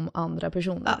snackar om andra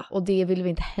personer. Ja. Och det vill vi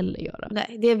inte heller göra.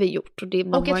 Nej, det har vi gjort och det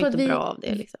man var inte bra av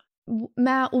det liksom.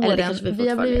 Med åren, vi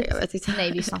har blivit...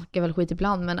 Nej, vi snackar väl skit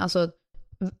ibland, men alltså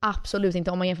absolut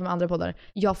inte om man jämför med andra poddar.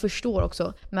 Jag förstår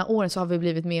också, med åren så har vi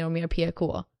blivit mer och mer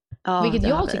PK. Ja, vilket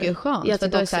jag tycker är skönt. Jag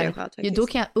tycker också är skönt, då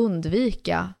kan jag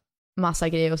undvika massa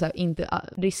grejer och så här, inte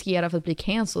riskera för att bli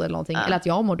cancelled eller någonting. Eller att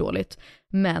jag mår dåligt.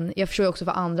 Men jag förstår också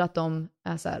för andra att de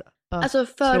är så här, alltså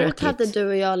förut hade du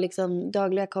och jag liksom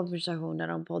dagliga konversationer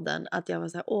om podden. Att jag var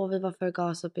så här, vi var för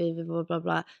gossipy, vi var bla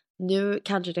bla. Nu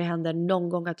kanske det händer någon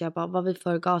gång att jag bara, var vi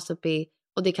för gossipy?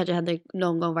 Och det kanske händer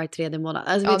någon gång var 3:e månad.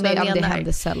 Alltså, vet vad jag det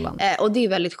händer sällan. Och det är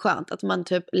väldigt skönt att man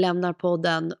typ lämnar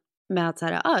podden med att så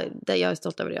här, jag är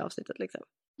stolt över det avsnittet liksom.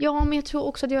 Ja, men jag tror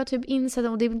också att jag har typ insett,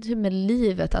 och det är typ med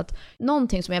livet, att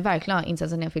någonting som jag verkligen har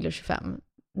insett när jag fyller 25.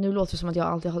 Nu låter det som att jag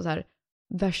alltid har så här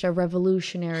värsta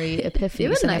revolutionary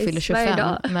epiphany när jag fyller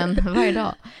 25. Men varje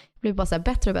dag. Jag blir bara så här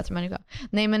bättre och bättre människa.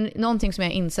 Nej, men någonting som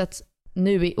jag har insett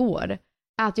nu i år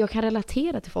är att jag kan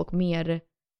relatera till folk mer,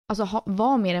 alltså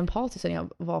vara mer empatisk än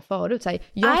jag var förut. Så här,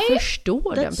 jag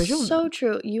förstår den personen. That's so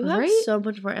true. You have so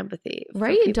much more empathy for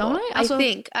right? people. Don't I? Alltså,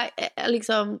 I think,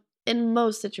 liksom, in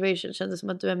most situations känns det som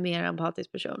att du är mer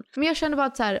empatisk person. Men jag känner bara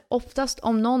att så här, oftast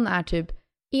om någon är typ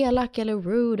elak eller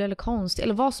rude eller konstig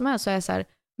eller vad som helst, så är jag så här,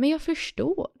 men jag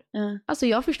förstår. Alltså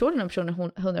jag förstår den här personen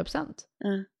 100%.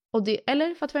 Och det,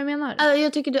 eller fattar vad jag menar?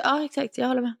 Jag tycker ja exakt, jag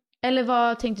håller med. Eller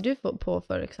vad tänkte du på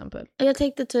för exempel? Jag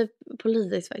tänkte typ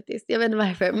politiskt faktiskt. Jag vet inte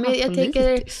varför. Men jag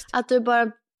tänker att du bara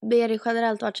ber dig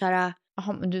generellt varit så här.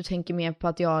 Jaha, men du tänker mer på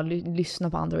att jag lyssnar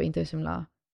på andra och inte är så himla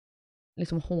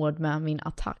liksom hård med min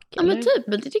attack. Ja, eller? Men typ,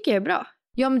 men det tycker jag är bra.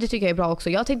 Ja, men det tycker jag är bra också.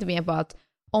 Jag tänkte mer på att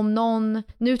om någon,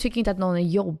 nu tycker jag inte att någon är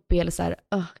jobbig eller så här,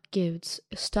 gud,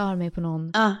 stör mig på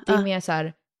någon. Det är mer så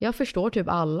här, jag förstår typ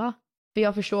alla. För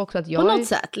jag förstår också att jag... På något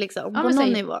sätt liksom, på någon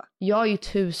nivå. Jag är ju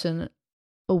 1000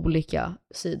 olika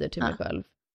sidor till mig själv.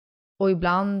 Och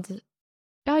ibland,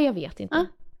 jag vet inte.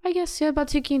 I guess, jag bara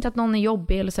tycker inte att någon är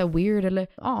jobbig eller så här weird eller, I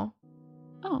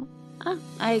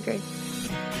agree.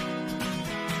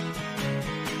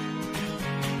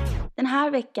 Den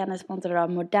här veckan är sponsrad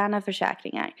av Moderna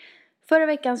Försäkringar. Förra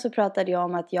veckan så pratade jag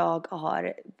om att jag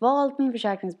har valt min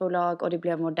försäkringsbolag och det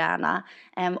blev Moderna.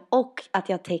 Och att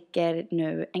jag täcker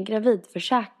nu en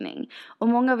gravidförsäkring. Och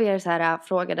många av er så här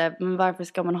frågade, men varför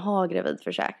ska man ha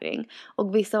gravidförsäkring?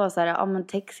 Och vissa var så här, men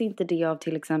täcks inte det av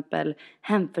till exempel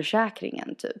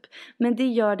hemförsäkringen typ. Men det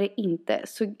gör det inte.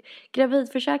 Så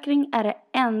gravidförsäkring är det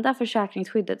enda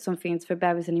försäkringsskyddet som finns för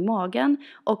bebisen i magen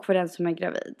och för den som är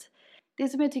gravid. Det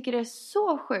som jag tycker är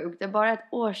så sjukt, det är bara ett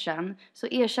år sedan så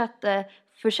ersatte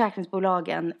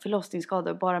försäkringsbolagen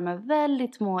förlossningsskador bara med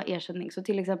väldigt små ersättning. Så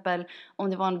till exempel om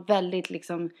det var en väldigt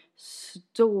liksom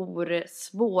stor,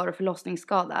 svår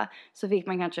förlossningsskada så fick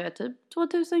man kanske typ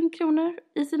 2000 kronor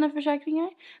i sina försäkringar.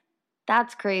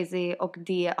 That's crazy, och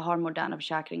det har Moderna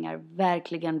Försäkringar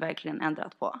verkligen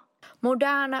ändrat på.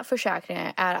 Moderna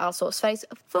Försäkringar är alltså Sveriges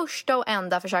första och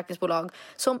enda försäkringsbolag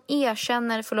som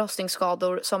erkänner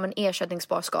förlossningsskador som en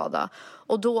ersättningsbar skada.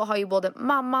 Och då har ju både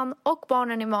mamman och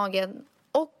barnen i magen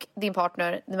och din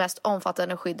partner det mest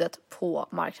omfattande skyddet på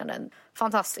marknaden.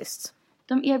 Fantastiskt!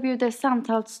 De erbjuder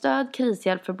samtalsstöd,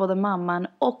 krishjälp för både mamman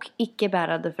och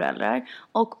icke-bärande föräldrar.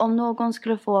 Och om någon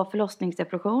skulle få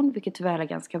förlossningsdepression, vilket tyvärr är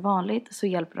ganska vanligt, så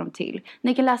hjälper de till.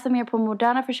 Ni kan läsa mer på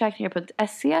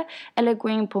modernaförsäkringar.se eller gå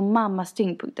in på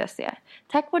mammastyng.se.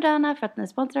 Tack Moderna för att ni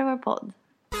sponsrar vår podd.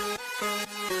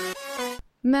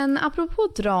 Men apropå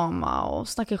drama och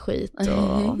snacka skit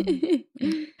och...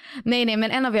 nej,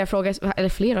 men en av era frågor, eller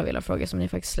flera av era frågor som ni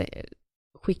faktiskt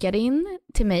skickade in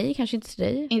till mig, kanske inte till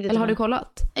dig. Inte eller har du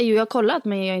kollat? Jo, jag har kollat,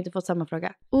 men jag har inte fått samma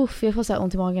fråga. Jag får så här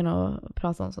ont i magen och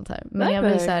prata om sånt här. Men jag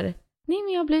blir så här... Nej,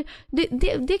 men jag blir... Det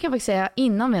kan jag faktiskt säga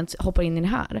innan vi hoppar in i det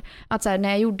här. Att så här, när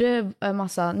jag gjorde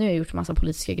massa... Nu har jag gjort massa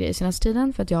politiska grejer senaste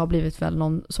tiden. För att jag har blivit väl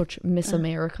någon sorts Miss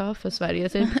America för Sverige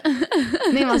typ.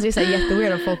 Nej, men alltså, det är så här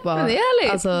jätteweird och folk bara...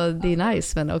 Alltså, det är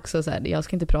nice, men också så här, jag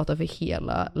ska inte prata för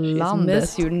hela landet.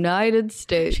 Miss United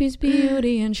States. She's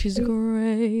beauty and she's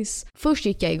grace. Först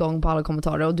gick jag igång på alla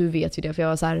kommentarer och du vet ju det. För jag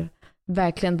var så här,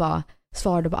 verkligen bara...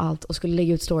 svarade på allt och skulle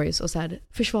lägga ut stories och så här,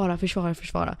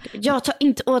 försvara. Jag tar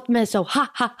inte åt mig så, ha.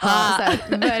 Så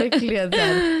här, verkligen så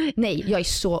här. Nej, jag är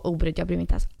så obrydd, jag bryr mig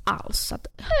inte ens alls. Så att,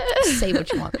 say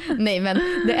what you want. Nej, men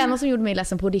det enda som gjorde mig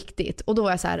ledsen på riktigt, och då var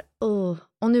jag så här,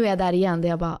 och nu är jag där igen där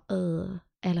jag bara,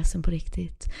 är ledsen på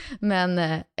riktigt. Men,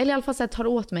 eller i alla fall så här, tar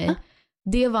åt mig.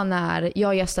 Det var när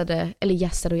jag gästade,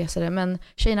 men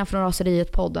tjejerna från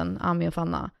Raseriet-podden, Ami och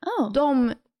Fanna,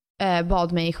 de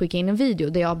bad mig skicka in en video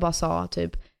där jag bara sa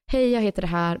typ, hej, jag heter det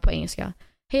här, på engelska.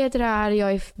 Hej, jag heter det här,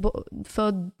 jag är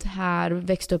född här,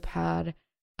 växt upp här,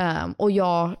 och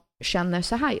jag känner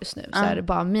så här just nu. Så här,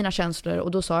 bara mina känslor.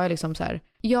 Och då sa jag liksom så här,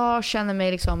 jag känner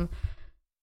mig liksom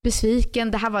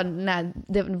besviken. Det här var när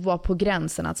det var på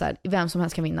gränsen att så här, vem som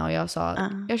helst kan vinna. Och jag sa,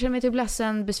 jag känner mig typ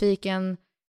ledsen, besviken,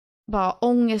 bara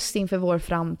ångest inför vår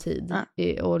framtid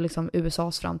och liksom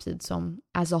USAs framtid som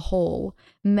as a whole.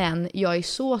 Men jag är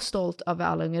så stolt över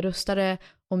alla unga röstare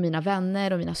och mina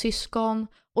vänner och mina syskon,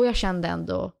 och jag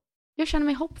känner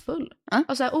mig hoppfull.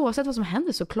 Alltså, oavsett vad som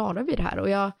händer så klarar vi det här, och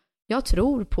jag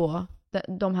tror på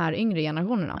de här yngre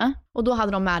generationerna. Och då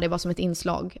hade de med det bara som ett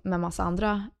inslag med massa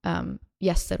andra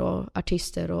gäster och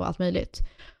artister och allt möjligt.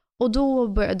 Och då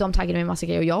började de taggade mig massa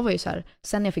grejer och jag var ju så här,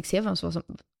 sen när jag fick se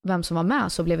vem som var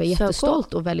med så blev jag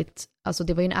jättestolt och väldigt, alltså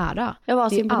det var ju en ära. Jag var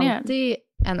så imponerad. Det är alltid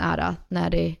en ära när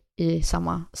det är i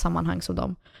samma sammanhang som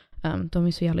dem. De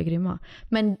är så jävla grymma.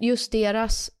 Men just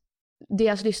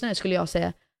deras lyssnare skulle jag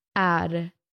säga är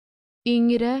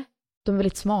yngre, de är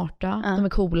väldigt smarta, de är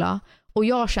coola. Och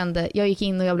jag gick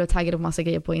in och jag blev taggad på massa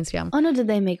grejer på Instagram. Oh no, did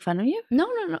they make fun of you? No.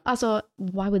 Alltså,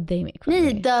 why would they make fun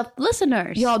of me? The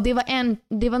listeners. Ja,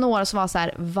 det var några som var så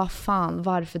här, vad fan,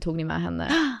 varför tog ni med henne?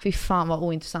 Fy fan vad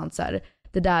ointressant så här.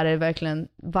 Det där är verkligen,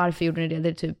 varför gjorde ni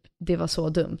det? Det var så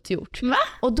dumt gjort. Va?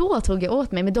 Och då tog jag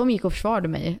åt mig, men de gick och försvarade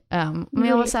mig. Men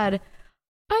jag var så här,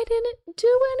 I didn't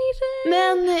do anything.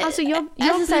 Men alltså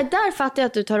så här, där fattar jag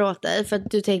att du tar åt dig. För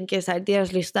att du tänker så här,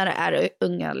 deras lyssnare är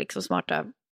unga, liksom smarta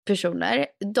personer.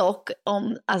 Dock,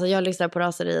 alltså jag lyssnar på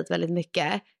raseriet väldigt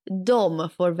mycket. De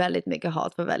får väldigt mycket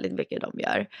hat för väldigt mycket de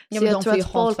gör. Ja, så jag tror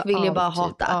att folk vill ju bara typ,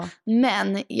 hata. Ja.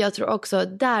 Men jag tror också,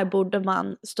 där borde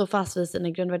man stå fast vid sina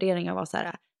grundvärderingar och vara så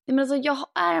här, men alltså, jag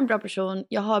är en bra person,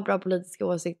 jag har bra politiska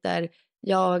åsikter,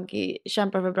 jag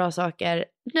kämpar för bra saker.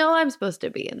 No, I'm supposed to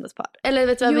be in this part. Eller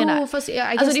vet du vad jag menar? Fast,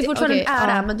 alltså det är fortfarande en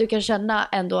ära, men du kan känna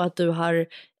ändå att du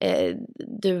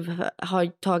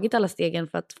har tagit alla stegen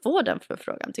för att få den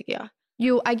förfrågan, tycker jag.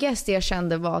 Jo, I guess det jag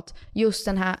kände var att just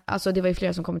den här, alltså det var ju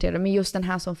flera som kommenterade, men just den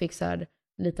här som fick så här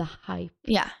lite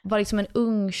hype var liksom en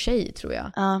ung tjej, tror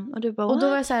jag. Och du bara, och då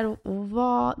var jag så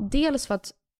här, dels för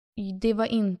att det var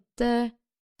inte,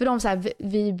 för de så här,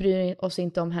 vi bryr oss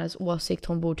inte om hennes åsikt,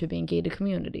 hon bor typ i en gated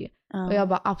community. Och jag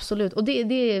bara, absolut. Och det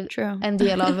är true. En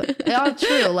del av, ja,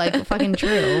 true, like fucking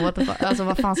true. What the fuck? Alltså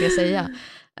vad fan ska jag säga?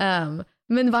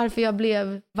 Men varför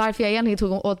jag egentligen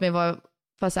tog åt mig var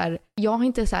för så här, jag har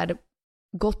inte så här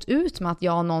gått ut med att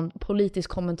jag är någon politisk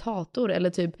kommentator eller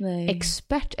typ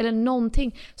expert eller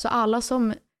någonting. Så alla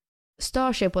som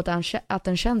stör sig på att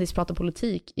en kändis pratar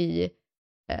politik i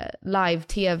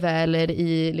live-tv eller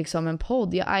i liksom en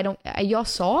podd. Jag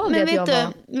sa det att jag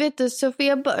var... vet du,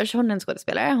 Sofia Bush, hon är en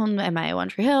skådespelare. Hon är med i One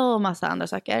Tree Hill och massa andra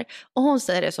saker. Och hon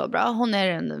säger det så bra. Hon är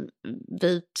en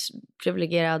vit,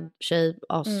 privilegierad tjej,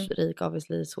 asrik,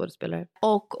 obviously, skådespelare.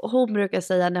 Och hon brukar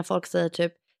säga när folk säger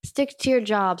typ stick to your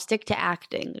job, stick to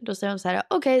acting. Då säger hon så här,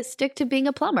 okay, stick to being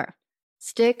a plumber.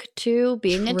 Stick to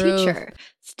being a teacher.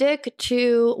 Stick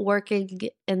to working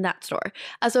in that store.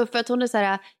 Alltså för att hon är så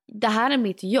här, det här är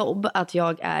mitt jobb att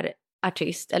jag är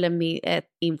artist eller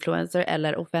influencer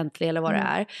eller offentlig eller vad det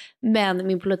är. Men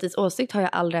min politiska åsikt har jag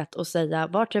all rätt att säga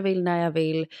vart jag vill, när jag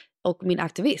vill. Och min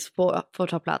aktivism får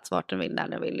ta plats vart den vill, när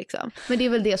den vill liksom. Men det är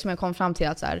väl det som jag kom fram till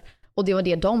att så här, och det var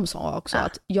det de sa också,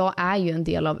 att jag är ju en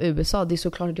del av USA. Det är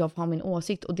såklart att jag får ha min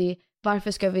åsikt. Och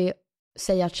varför ska vi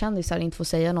säga att kändisar inte får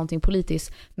säga någonting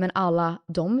politiskt, men alla,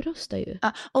 de röstar ju.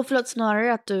 Och förlåt,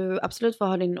 snarare att du absolut får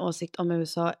ha din åsikt om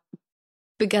USA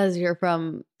because you're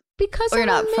from... Because you're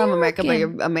not from America, but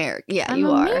you're American. Yeah,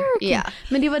 you are. Yeah.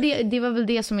 Men det var väl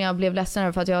det som jag blev ledsen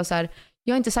över, för att jag var så här,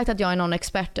 jag har inte sagt att jag är någon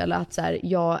expert eller att så här,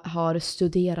 jag har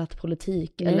studerat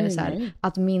politik eller så här,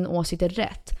 att min åsikt är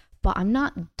rätt. But I'm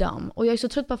not dumb. Och jag är så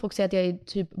trött på att folk säger att jag är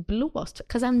typ blåst.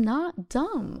 'Cause I'm not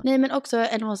dumb. Nej, men också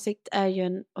en åsikt är ju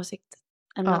en åsikt.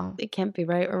 It can't be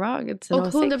right or wrong. It's an och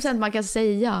åsikt. 100% man kan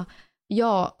säga,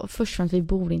 ja, först och främst, vi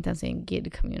bor inte ens i en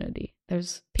gated community.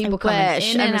 There's people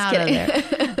coming in and out of there.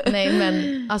 Nej,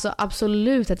 men alltså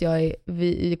absolut att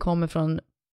vi kommer från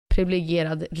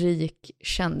privilegierad, rik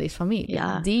kändisfamilj.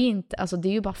 Yeah. Det är inte, alltså det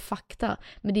är ju bara fakta.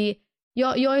 Men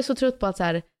jag är så trött på att så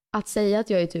här, att säga att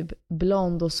jag är typ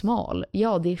blond och smal,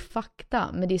 ja, det är fakta,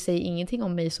 men det säger ingenting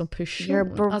om mig som person.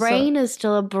 Your brain is still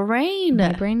a brain.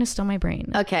 My brain is still my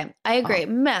brain. Okay, I agree.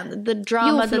 Men the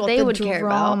drama that they would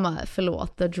care about.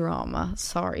 Förlåt, the drama.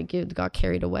 Sorry, gud, got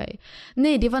carried away.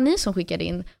 Nej, det var ni som skickade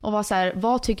in och var så här,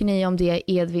 vad tycker ni om det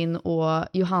Edvin och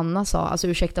Johanna sa, alltså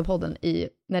ursäkta podden,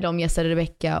 när de gästade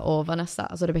Rebecca och Vanessa,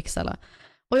 alltså Rebecca Stella.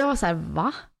 Och jag var så här,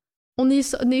 va? Och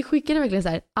ni skickade verkligen så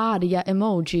här arga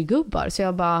emoji-gubbar. Så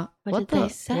jag bara, what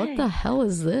the hell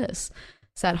is this?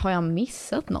 Så här, har jag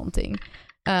missat någonting?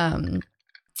 I'm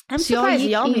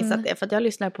surprised jag har missat det, för att jag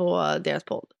lyssnar på deras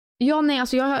podd. Ja, nej,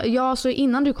 alltså så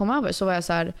innan du kom över så var jag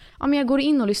så här, ja, men jag går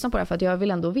in och lyssnar på det för att jag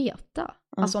vill ändå veta.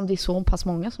 Alltså om det är så pass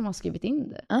många som har skrivit in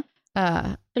det.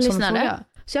 Du lyssnade?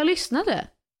 Så jag lyssnade.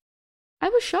 I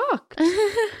was shocked.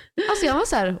 Alltså jag var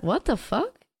så här, what the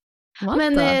fuck?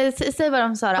 Men säg vad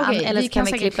de sa då, okay, eller kan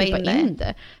vi klippa in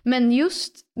det. Men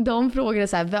just de frågade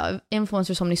så här,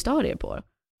 influencers som ni stör er på.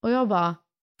 Och jag bara,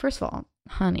 first of all,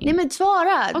 honey. Nej, men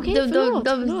svara. Okay,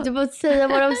 du måste säga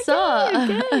vad de sa.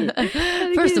 Okay.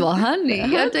 First of all, honey.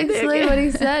 You have to explain what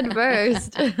he said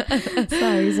first.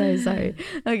 Sorry.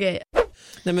 Okay.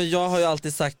 Nej, men jag har ju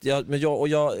alltid sagt,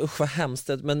 usch vad hemskt,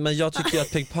 men jag tycker ju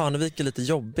att Peg Parnevik är lite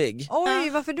jobbig. Oj,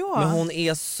 varför då? Men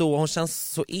hon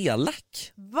känns så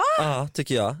elak. Va? Ja,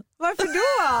 tycker jag. Varför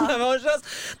då?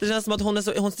 Det känns som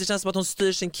att det känns som att hon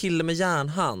styr sin kille med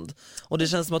järnhand. Och det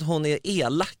känns som att hon är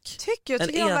elak. Jag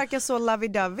tycker hon verkar så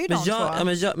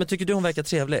lovey-dovey. Men tycker du hon verkar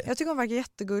trevlig? Jag tycker hon verkar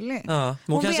jättegullig. Ja,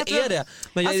 hon kanske är det.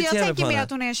 Men jag tänker mer att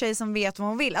hon är en tjej som vet vad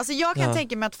hon vill. Alltså jag kan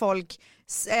tänka mig att folk,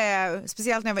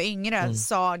 speciellt när jag var yngre,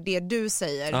 sa det du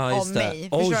säger om mig.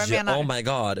 Förstår du vad jag menar? Oh my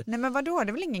god. Nej, men vadå,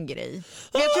 det är väl ingen grej.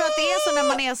 Men jag tror att det är så när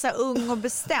man är så ung och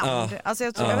bestämd. Alltså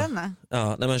jag tror jag vet inte.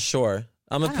 Ja, nej men sure.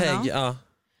 Ja, men Peg, ja.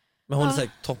 Men hon är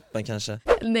säkert toppen kanske.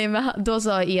 Nej, men då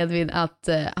sa Edvin att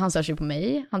han stör sig på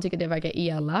mig. Han tycker det verkar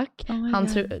elak. Han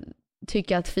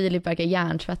tycker att Filip verkar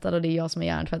hjärntvättad och det är jag som är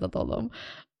hjärntvättat honom.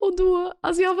 Och då,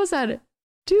 alltså jag var så här,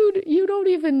 dude, you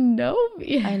don't even know me.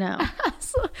 I know.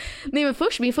 Alltså, nej, men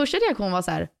min första reaktion var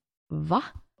så här, va?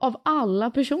 Av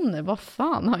alla personer, vad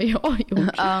fan har jag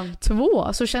gjort?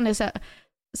 2, så kände jag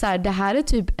så här, det här är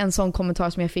typ en sån kommentar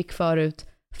som jag fick förut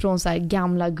från så här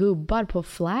gamla gubbar på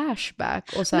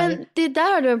Flashback. Och så här... Men det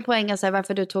där har du en poäng, så här,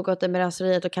 varför du tog åt det med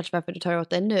raseriet och kanske varför du tar åt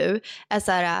det nu. Är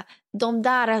så här, de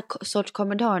där sorts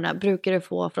kommentarerna brukar du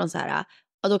få från så här,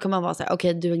 och då kan man vara så här,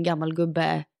 okej, du är en gammal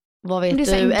gubbe, vad vet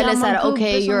du? Eller så här,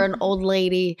 okej, you're an old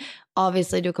lady,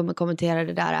 obviously du kommer kommentera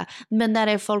det där. Men när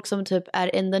det är folk som typ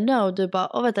är in the know, du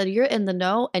bara, vänta, you're in the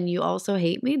know and you also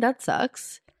hate me, that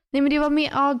sucks. Nej, men det var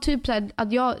mer, typ så här, att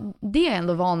det är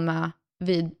ändå van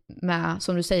med,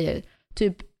 som du säger,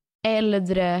 typ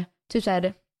äldre, typ så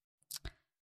här,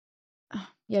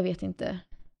 jag vet inte,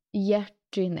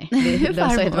 Gertie, nej, det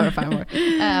sa inte vara farmor.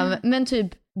 Men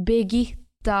typ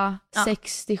Birgitta,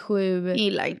 67,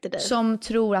 gillar inte det. Som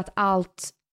tror att allt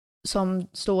som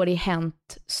står i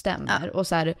Hänt stämmer. Och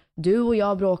så här, du och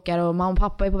jag bråkar och mamma och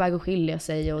pappa är på väg att skilja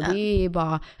sig och det är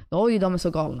bara, oj, de är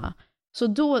så galna. Så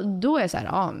då är jag så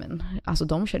här, men alltså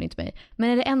de känner inte mig. Men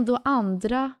är det ändå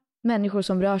andra människor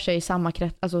som rör sig i samma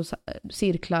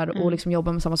cirklar och liksom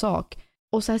jobbar med samma sak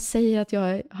och så här säger att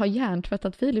jag har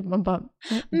hjärntvättat Filip, man bara,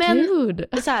 men dude.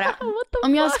 Så här,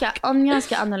 om jag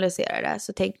ska analysera det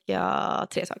så tänker jag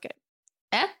 3 saker.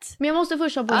 1. Men jag måste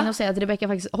först hoppa in och säga att Rebecca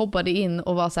faktiskt hoppade in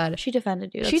och var så här, she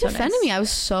defended you. She defended me. I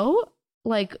was so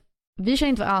like, vi känner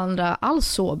inte varandra alls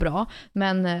så bra,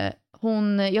 men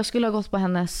jag skulle ha gått på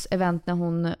hennes event när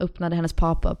hon öppnade hennes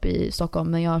pop-up i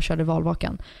Stockholm när jag körde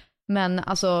valvakan. Men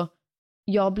alltså,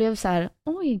 jag blev så här,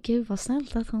 oj gud vad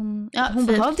snällt att hon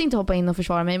behövde inte hoppa in och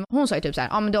försvara mig. Hon sa ju typ så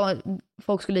här, men då,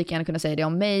 folk skulle lika gärna kunna säga det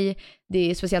om mig.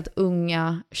 Det är speciellt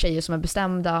unga tjejer som är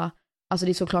bestämda. Alltså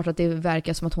det är såklart att det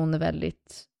verkar som att hon är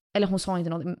väldigt, eller hon sa inte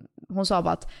något, hon sa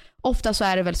bara att ofta så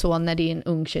är det väl så när det är en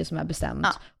ung tjej som är bestämd.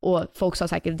 Och folk sa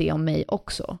säkert det om mig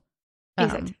också.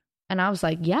 Exakt. And I was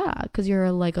like, yeah, because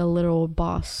you're like a little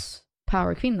boss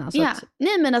powerkvinna.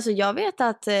 Nej, men alltså jag vet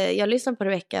att jag lyssnade på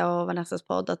Rebecca och Vanessas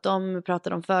podd att de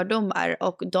pratade om fördomar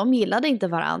och de gillade inte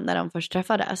varandra när de först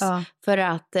träffades. För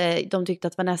att de tyckte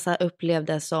att Vanessa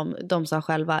upplevde som, de sa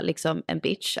själva, liksom en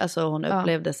bitch. Alltså hon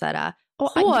upplevde så här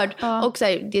hård. Och så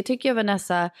här, det tycker jag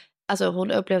Vanessa, alltså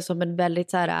hon upplevde som en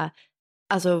väldigt så här,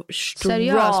 alltså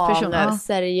seriös person.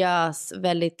 Seriös,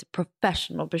 väldigt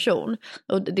professional person.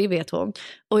 Och det vet hon.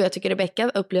 Och jag tycker Rebecca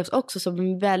upplevs också som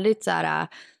en väldigt så här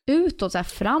utåt, så här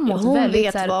framåt. Hon väldigt,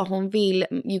 vet så här, vad hon vill.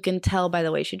 You can tell by the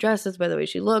way she dresses, by the way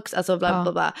she looks. Alltså bla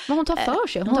bla bla. Men hon tar för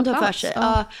sig. Hon tar för sig.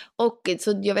 Och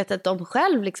så jag vet att de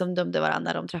själv liksom dömde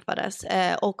varandra när de träffades.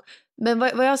 Men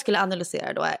vad jag skulle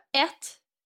analysera då är 1.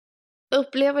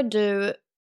 Upplever du,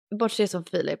 bortsett som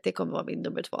Filip, det kommer vara min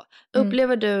nummer 2.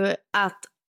 Upplever du att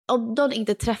om de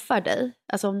inte träffar dig,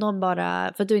 alltså om de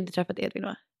bara, för du inte träffat Edvin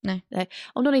va? Nej.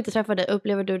 Om de inte träffar dig,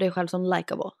 upplever du dig själv som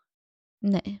likeable?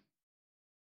 Nej.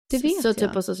 Det vet så jag.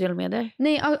 typ på sociala medier?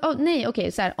 Nej,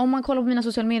 okej. Så här, om man kollar på mina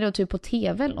sociala medier och typ på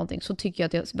tv eller någonting så tycker jag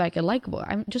att jag verkar likeable.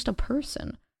 I'm just a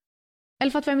person.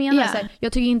 Eller för att vad jag menar, så här,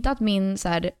 jag tycker inte att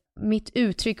mitt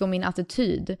uttryck och min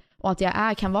attityd och att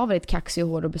jag kan vara väldigt kaxig och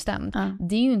hård och bestämd.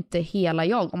 Det är ju inte hela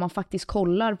jag. Om man faktiskt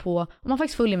kollar på, om man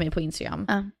faktiskt följer mig på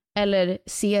Instagram eller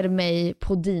ser mig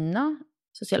på dina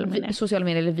sociala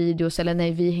medier eller videos eller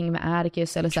när vi hänger med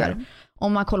Erkis eller så här.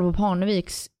 Om man kollar på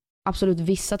Parneviks, absolut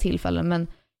vissa tillfällen, men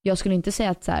jag skulle inte säga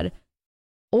att så här,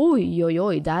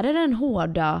 oj, där är den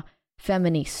hårda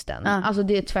feministen. Alltså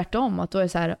det är tvärtom, att då är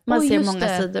så här, man ser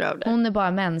många sidor av det. Hon är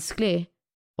bara mänsklig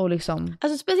och liksom.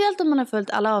 Alltså speciellt om man har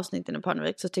följt alla avsnitten i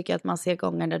Parnevik så tycker jag att man ser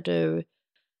gånger där du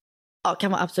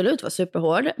kan man absolut vara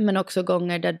superhård, men också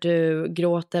gånger där du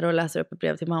gråter och läser upp ett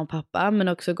brev till mamma och pappa, men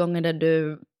också gånger där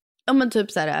du men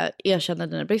typ så här erkänner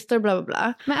dina brister och bla bla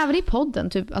bla. Men även i podden,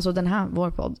 typ, alltså den här,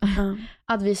 vår podd,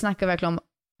 att vi snackar verkligen om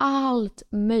allt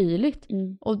möjligt.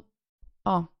 Och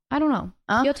ja, I don't know.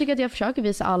 Jag tycker att jag försöker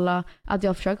visa alla att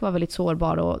jag försöker vara väldigt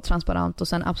sårbar och transparent, och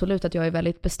sen absolut att jag är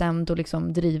väldigt bestämd och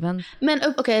liksom driven. Men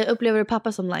upplever du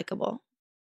pappa som likable?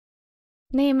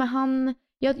 Nej, men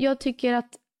jag tycker att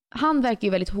han verkar ju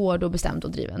väldigt hård och bestämd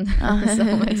och driven.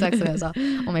 Exakt som jag sa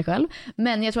om mig själv.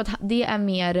 Men jag tror att det är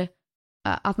mer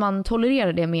att man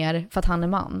tolererar det mer för att han är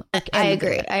man. Och I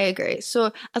agree.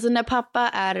 Så alltså när pappa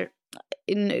är,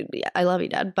 I love you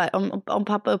dad, but om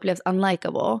pappa upplevs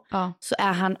unlikable så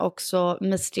är han också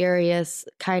mysterious,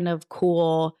 kind of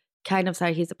cool, kind of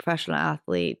sorry, he's a professional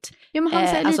athlete. Ja, men han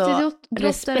säger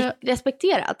lite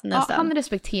respekterad nästan. Ja, han är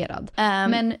respekterad.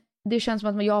 Men det känns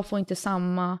som att jag får inte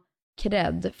samma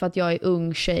cred för att jag är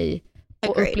ung tjej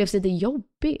och upplevs lite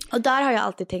jobbig. Och där har jag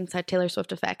alltid tänkt så här Taylor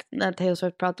Swift effect. När Taylor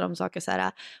Swift pratar om saker så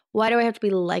här: why do I have to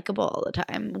be likable all the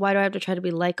time? Why do I have to try to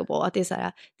be likable? Att det är så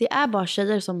här, det är bara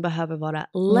tjejer som behöver vara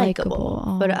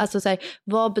likable. För alltså så här,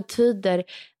 vad betyder,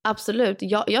 absolut,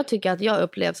 jag tycker att jag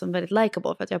upplevs som väldigt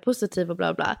likable för att jag är positiv och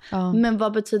bla bla. Men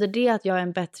vad betyder det att jag är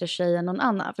en bättre tjej än någon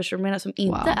annan? Förstår du, menar som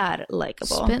inte är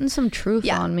likable? Spin some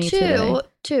truth on me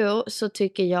today. Så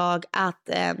tycker jag att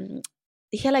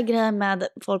hela grejen med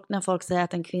när folk säger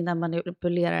att en kvinna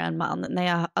manipulerar en man, när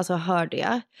jag alltså hör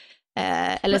det.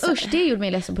 Eller men usch, det gjorde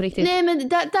mig ledsen på riktigt. Nej, men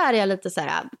där är jag lite så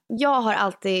här. Jag har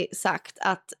alltid sagt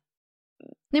att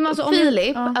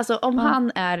Filip, om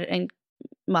han är en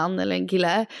man eller en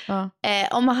kille,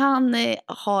 om han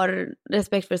har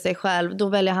respekt för sig själv, då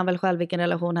väljer han väl själv vilken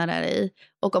relation han är i.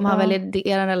 Och om han väljer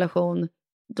er relation,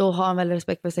 då har han väl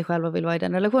respekt för sig själv och vill vara i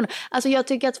den relationen. Alltså jag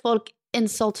tycker att folk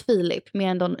insult Filip mer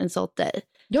än de insult dig.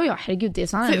 Ja, herregud, det är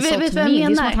så han insult mig. Det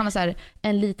är som att han är så här,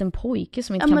 en liten pojke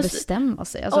som inte kan bestämma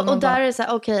sig. Alltså, och där är det så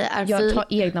här, jag tar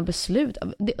egna beslut.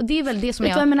 Det är väl det som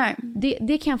jag menar.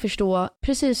 Det kan jag förstå,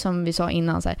 precis som vi sa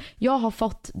innan. Så här, jag har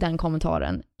fått den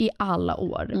kommentaren i alla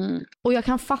år. Och jag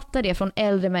kan fatta det från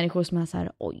äldre människor som är så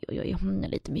här: oj, hon är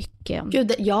lite mycket.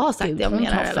 Gud, jag har sagt det om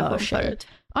mina relationer förut.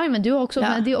 Ja, men du har också,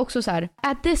 men det är också så här,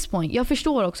 at this point, jag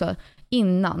förstår också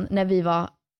innan när vi var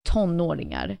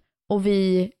tonåringar och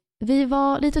vi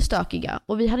var lite stökiga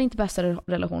och vi hade inte bästa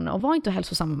relationer och var inte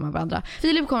hälsosamma med varandra.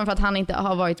 Filip kommer för att han inte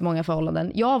har varit i många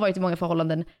förhållanden. Jag har varit i många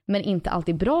förhållanden, men inte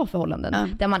alltid bra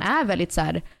förhållanden. Där man är väldigt så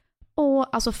här,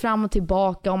 alltså fram och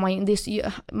tillbaka och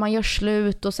man gör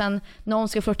slut och sen någon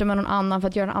ska flirta med någon annan för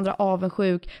att göra den andra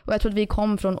avundsjuk. Och jag tror att vi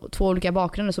kom från 2 olika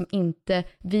bakgrunder som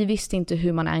vi visste inte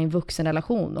hur man är i en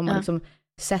vuxenrelation. Om man liksom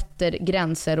sätter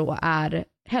gränser och är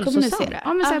hälsosam.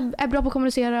 Ja, men så här, är bra på att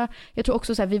kommunicera. Jag tror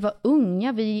också så här, vi var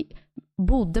unga, vi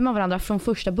bodde med varandra från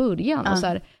första början. Och så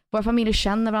här, våra familjer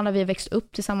känner varandra, vi har växt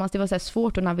upp tillsammans. Det var så här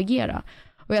svårt att navigera.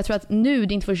 Och jag tror att nu,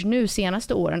 det är inte först nu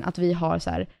senaste åren att vi har så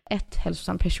här ett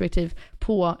hälsosamt perspektiv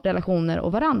på relationer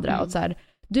och varandra. Och så här,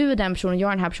 du är den personen, jag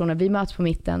är den här personen, vi möts på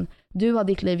mitten. Du har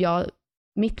ditt liv, jag har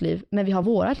mitt liv, men vi har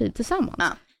våra liv tillsammans.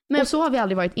 Men, och så har vi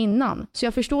aldrig varit innan. Så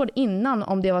jag förstår innan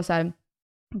om det var så här: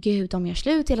 gud, de gör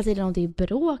slut hela tiden och det är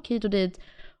bråk hit och dit.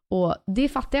 Och det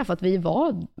fattar jag för att vi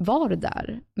var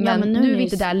där. Men nu är vi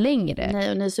inte där längre.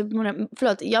 Nej, och ni är supermodern.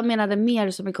 Förlåt, jag menade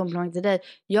mer som en komplimang till dig.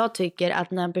 Jag tycker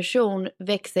att när en person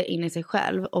växer in i sig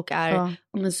själv och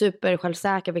är super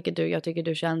självsäker, vilket jag tycker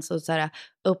du känns, och så här,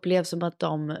 upplevs som att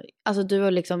alltså du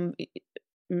har liksom,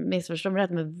 missförstår mig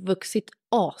rätt, men vuxit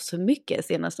mycket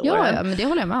senaste åren. Ja, men det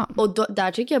håller jag med om. Och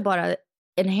där tycker jag bara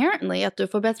inherently att du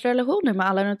får bättre relationer med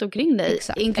alla runt omkring dig,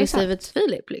 inklusive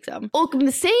Filip liksom.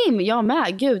 Och same, jag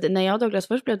med. Gud, när jag och Douglas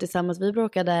först blev tillsammans, vi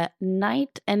bråkade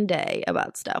night and day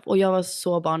about stuff. Och jag var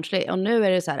så barnslig. Och nu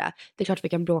är det så här, det är klart vi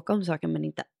kan bråka om saker, men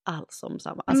inte alls om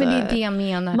samma. Alltså, men det är det jag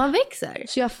menar. Man växer.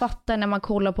 Så jag fattar när man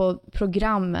kollar på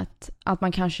programmet att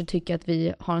man kanske tycker att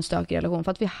vi har en stökig relation,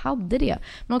 för att vi hade det.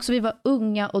 Men också vi var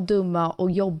unga och dumma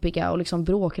och jobbiga och liksom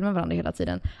bråkade med varandra hela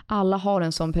tiden. Alla har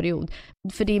en sån period.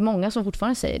 För det är många som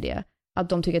fortfarande säger det, att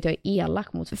de tycker att jag är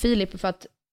elak mot Filip, för att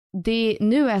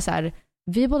nu är så här,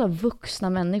 vi är båda vuxna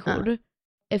människor.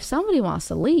 If somebody wants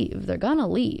to leave, they're gonna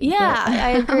leave.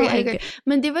 Yeah, I agree.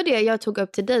 Men det var det jag tog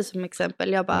upp till dig som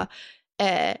exempel. Jag bara,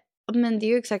 men det är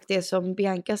ju exakt det som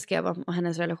Bianca skrev om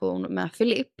hennes relation med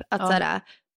Filip. Att såhär,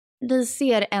 ni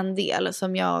ser en del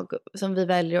som vi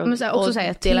väljer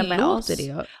att dela med oss.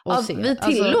 Vi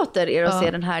tillåter er att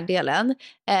se den här delen.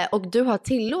 Och du har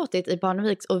tillåtit i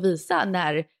Barneviks att visa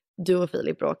när du och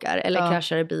Filip bråkar eller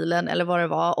kraschar i bilen eller vad det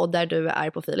var, och där du är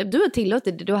på Filip. Du har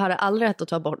tillåtit det, du hade all rätt att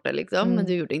ta bort det liksom, men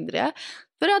du gjorde inte det.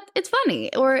 För att it's funny,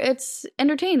 or it's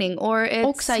entertaining, or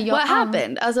it's what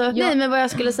happened. Alltså, nej, men vad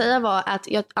jag skulle säga var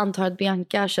att jag antar att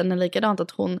Bianca känner likadant,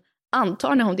 att hon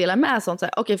antar när hon delar med sånt,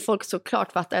 okej, folk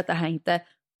såklart fattar att det här inte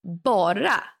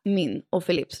bara min och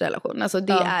Filips relation. Alltså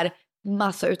det är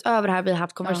massa utöver det här. Vi har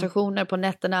haft konversationer på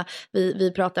nätterna.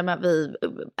 Vi pratar med, vi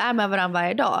är med varandra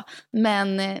varje dag.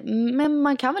 Men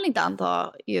man kan väl inte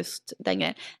anta just den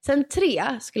grejen. Sen 3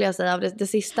 skulle jag säga av det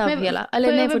sista av hela.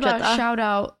 Eller nej, fortsätta. Shout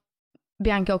out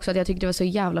Bianca också, att jag tyckte det var så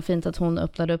jävla fint att hon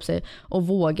öppnade upp sig och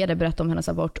vågade berätta om hennes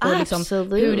abort och liksom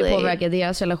hur det påverkar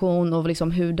deras relation och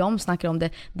liksom hur de snackar om det.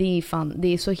 Det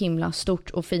är så himla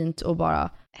stort och fint och bara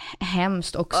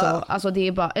hemskt också. Alltså det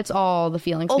är bara, it's all the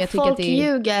feelings. Och jag folk att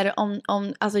ljuger om,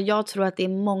 alltså jag tror att det är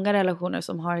många relationer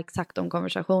som har exakt de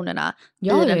konversationerna i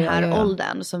den här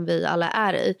åldern som vi alla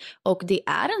är i. Och det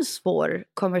är en svår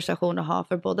konversation att ha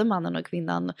för både mannen och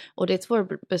kvinnan. Och det är ett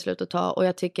svårt beslut att ta. Och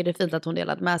jag tycker det är fint att hon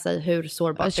delat med sig hur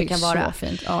sårbart det kan vara. Så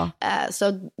fint, ja. Så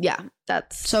yeah,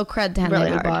 that's so cred till henne.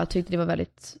 Really jag bara tyckte det var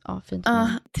väldigt fint.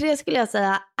 3 skulle jag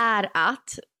säga är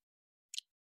att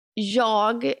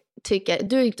jag tycker,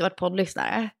 du har inte varit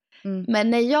poddlyssnare, men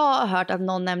när jag har hört att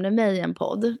någon nämner mig i en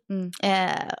podd,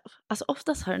 alltså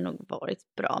oftast har det nog varit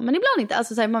bra, men ibland inte,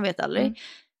 alltså så här, man vet aldrig.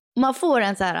 Man får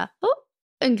en så här,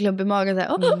 en klump i magen, så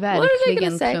här,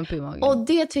 verkligen klump i magen. Och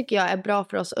det tycker jag är bra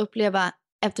för oss att uppleva,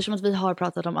 eftersom att vi har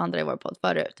pratat om andra i vår podd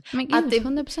förut. Men gud, att det,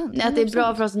 100%. Att det är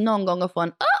bra för oss någon gång att få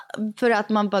en för att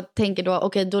man bara tänker då,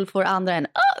 okej, då får andra en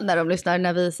när de lyssnar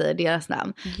när vi säger deras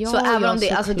namn. Ja, så även om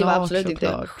det, alltså det var absolut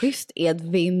såklart. inte schysst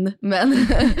Edvin, men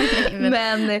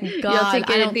jag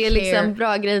tycker det är liksom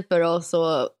bra grej för oss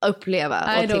att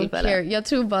uppleva och tillfälle. Jag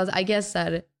tror bara, I guess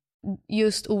här,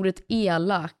 just ordet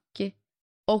elak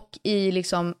och i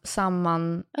liksom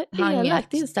sammanhanget. Elak,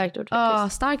 det är ett starkt ord. Ja,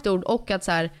 starkt ord, och att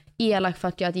så här, elak för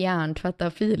att jag hjärntvättar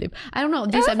Filip. I don't know,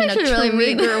 det är mina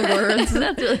trigger words.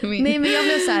 Nej, men jag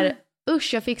blev så här,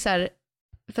 jag fick så här,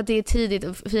 för att det är tidigt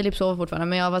och Filip sover fortfarande,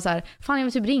 men jag var så här, fan jag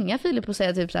vill typ ringa Filip och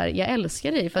säga typ så här, jag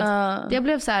älskar dig, för att jag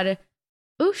blev så här,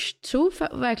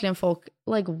 tror verkligen folk,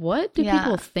 like what do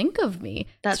people think of me?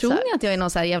 Tror ni att jag är någon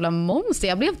så här jävla monster?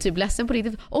 Jag blev typ ledsen på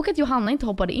riktigt, och att Johanna inte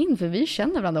hoppade in, för vi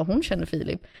känner varandra och hon känner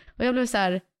Filip, och jag blev så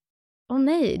här,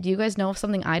 nej, do you guys know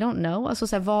something I don't know? Alltså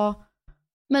så här, vad.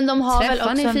 Men de har väl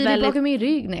också en väldigt min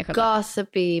rygg? Nej,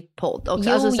 gossipy podd också.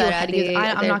 Jo, alltså,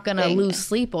 I'm not gonna lose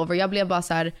sleep over. Jag blev bara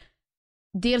så här,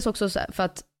 dels också så här, för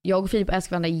att jag och Filip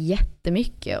älskar varandra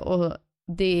jättemycket, och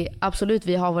det är absolut,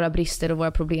 vi har våra brister och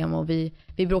våra problem, och vi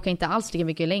bråkar inte alls lika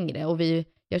mycket längre, och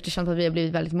jag känner att vi har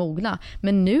blivit väldigt mogna.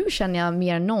 Men nu känner jag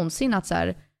mer än någonsin att så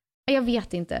här, jag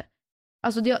vet inte.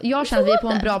 Alltså jag känner att vi är på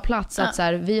en bra plats, att så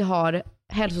här, vi har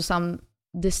hälsosam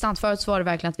distans. Förut var det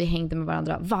verkligen att vi hängde med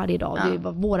varandra varje dag. Det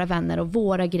var våra vänner och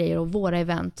våra grejer och våra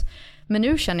event. Men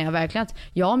nu känner jag verkligen att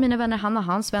jag och mina vänner, han och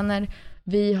hans vänner,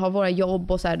 vi har våra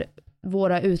jobb och så här,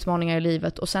 våra utmaningar i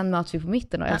livet, och sen möts vi på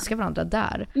mitten och älskar varandra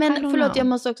där. Men förlåt, jag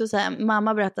måste också säga,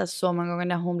 mamma berättade så många gånger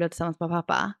när hon blev tillsammans med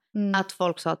pappa, att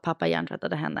folk sa att pappa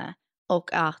hjärntvättade henne, och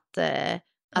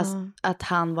att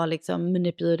han var liksom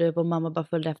manipulativ och mamma bara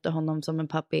följde efter honom som en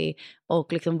pappi,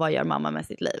 och liksom vad gör mamma med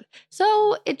sitt liv? So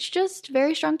it's just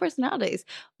very strong personalities.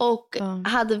 Och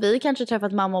hade vi kanske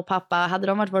träffat mamma och pappa, hade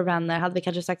de varit våra vänner, hade vi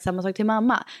kanske sagt samma sak till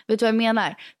mamma. Vet du vad jag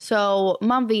menar? Så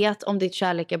man vet om ditt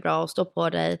kärlek är bra och stå på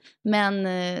dig, men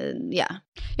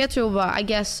jag tror bara, I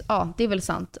guess, det är väl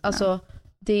sant. Alltså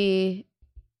det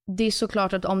är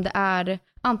såklart att om det är,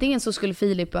 antingen så skulle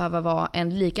Filip behöva vara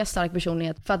en lika stark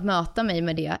personlighet för att möta mig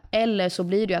med det, eller så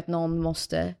blir det ju att någon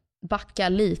måste backa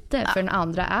lite för den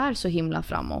andra är så himla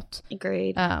framåt.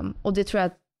 Och det tror jag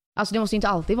att, alltså det måste inte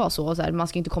alltid vara så här, man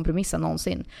ska inte kompromissa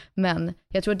någonsin, men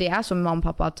jag tror att det är så med mamma och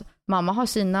pappa, att mamma har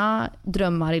sina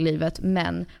drömmar i livet,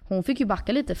 men hon fick ju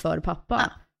backa lite för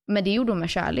pappa. Men det gjorde hon med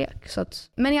kärlek, så att,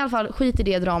 men i alla fall, skit i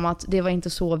det dramat, det var inte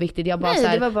så viktigt. Jag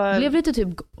bara, blev lite typ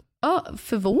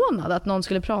förvånad att någon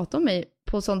skulle prata om mig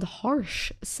på ett sånt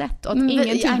harsh sätt, och att ingen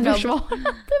typ försvarade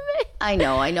mig. I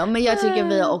know, men jag tycker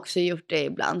vi har också gjort det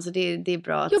ibland, så det är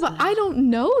bra att... Jag bara, I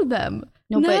don't know them.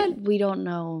 No, but we don't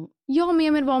know. Ja, men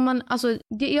jag menar bara, man, alltså,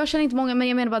 jag känner inte många, men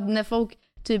jag menar bara när folk,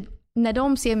 typ, när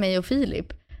de ser mig och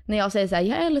Filip, när jag säger så här,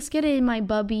 jag älskar dig, my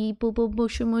bubby, bobo,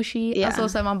 mushy, mushy, alltså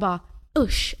så här, man bara,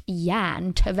 usch,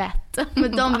 hjärntvätt.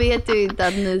 Men de vet ju inte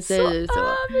att ni säger så.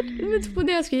 Men på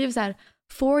det jag skriver så här,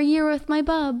 4 year with my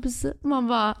bubs. Man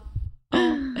bara,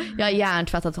 jag har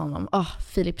hjärntvättat honom.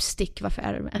 Filip Stick, varför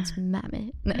är du ens med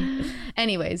mig? Nej.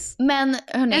 Anyways. Men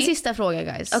hörni, en sista fråga,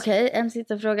 guys. Okej, en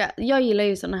sista fråga. Jag gillar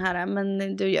ju såna här,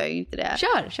 men du gör ju inte det.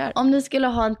 Kör. Om ni skulle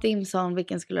ha en theme song,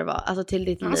 vilken skulle det vara? Alltså till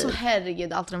ditt liv. Alltså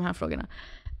herregud, alltid de här frågorna.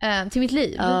 Till mitt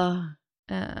liv.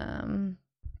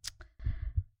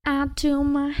 Out to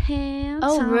my hands.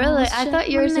 Oh, really? I thought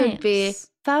yours would be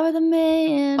If I were the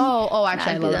man. Oh,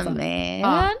 actually, I love that.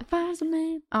 Man. If I was the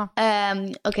man.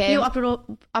 Okay. Jo,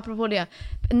 apropå det.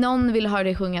 Någon vill höra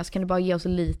dig sjunga, så kan du bara ge oss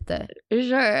lite.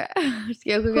 Sure. Ska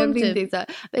jag sjunga min ting så?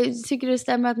 Tycker du det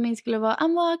stämmer att min skulle vara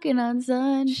I'm walking on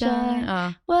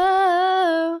sunshine.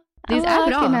 Wow. Det är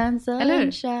bra, eller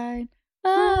hur?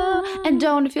 And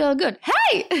don't feel good.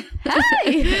 Hey!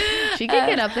 Hey! She can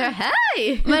get up there.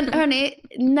 Hey! Men hörni,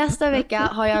 nästa vecka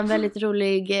har jag en väldigt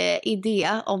rolig idé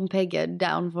om Peggy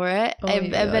down for it.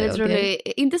 En väldigt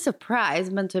rolig, inte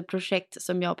surprise, men typ projekt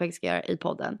som jag och Peggy ska göra i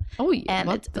podden. And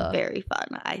it's very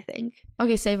fun, I think.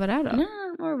 Okej, säg vad det är då.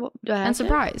 En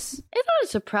surprise? It's not a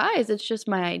surprise, it's just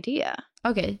my idea.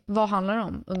 Okej, vad handlar det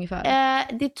om ungefär?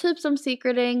 Det är typ som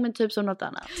secreting, men typ som något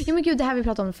annat. Ja men gud, det här vi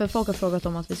pratat om, för folk har frågat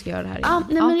om att vi ska göra det här igen.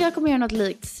 Nej, men jag kommer göra något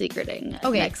likt secreting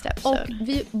next episode. Och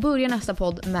vi börjar nästa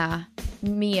podd med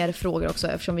mer frågor också,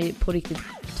 eftersom vi på riktigt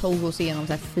tog oss igenom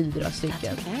så här 4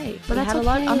 stycken. Okay. But we had a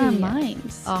lot on our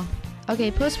minds. Ja.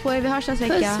 Okej, puss på er, vi hörs nästa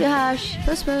vecka. Puss, vi hörs.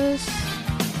 Puss, puss.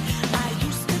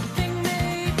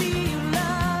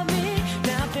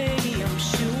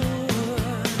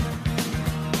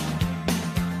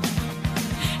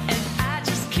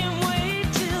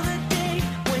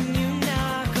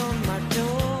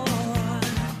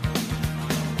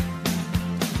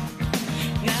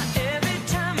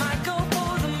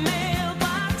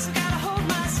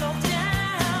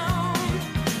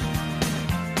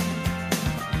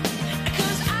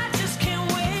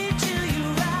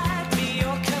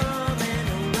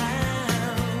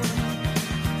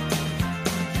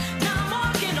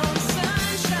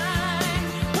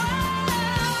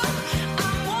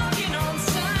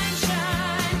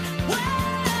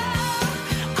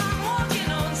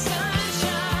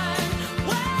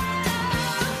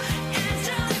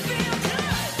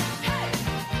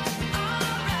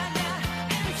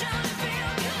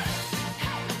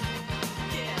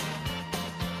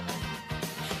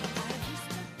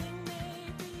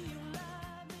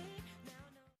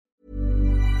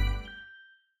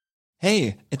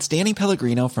 Hey, it's Danny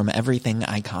Pellegrino from Everything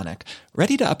Iconic.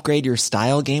 Ready to upgrade your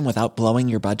style game without blowing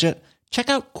your budget? Check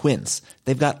out Quince.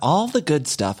 They've got all the good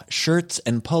stuff, shirts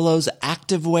and polos,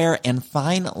 activewear, and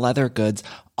fine leather goods,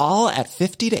 all at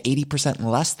 50 to 80%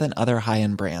 less than other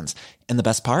high-end brands. And the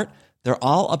best part? They're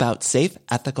all about safe,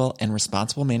 ethical, and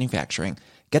responsible manufacturing.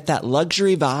 Get that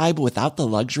luxury vibe without the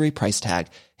luxury price tag.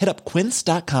 Hit up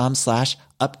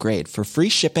quince.com/upgrade for free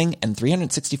shipping and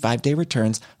 365-day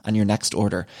returns on your next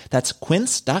order. That's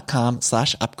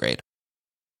quince.com/upgrade.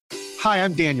 Hi,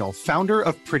 I'm Daniel, founder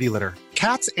of Pretty Litter.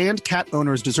 Cats and cat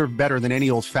owners deserve better than any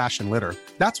old-fashioned litter.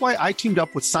 That's why I teamed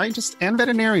up with scientists and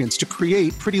veterinarians to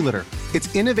create Pretty Litter.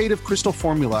 Its innovative crystal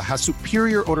formula has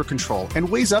superior odor control and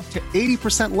weighs up to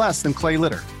 80% less than clay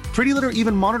litter. Pretty Litter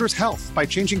even monitors health by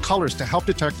changing colors to help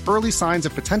detect early signs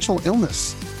of potential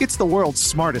illness. It's the world's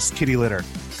smartest kitty litter.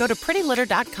 Go to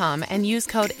prettylitter.com and use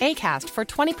code ACAST for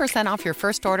 20% off your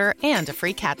first order and a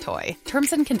free cat toy.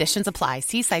 Terms and conditions apply.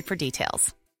 See site for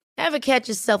details. Ever catch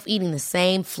yourself eating the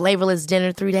same flavorless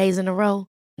dinner 3 days in a row?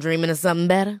 Dreaming of something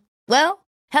better? Well,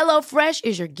 HelloFresh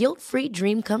is your guilt-free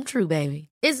dream come true, baby.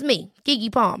 It's me, Keke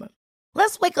Palmer.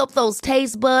 Let's wake up those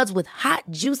taste buds with hot,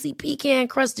 juicy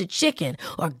pecan-crusted chicken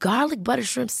or garlic butter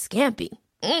shrimp scampi.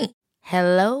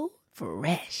 Hello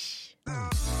Fresh.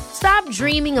 Stop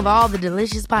dreaming of all the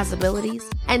delicious possibilities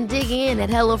and dig in at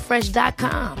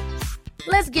HelloFresh.com.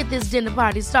 Let's get this dinner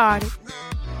party started.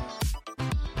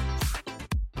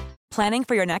 Planning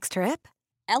for your next trip?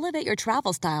 Elevate your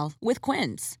travel style with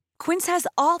Quince. Quince has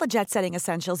all the jet-setting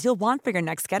essentials you'll want for your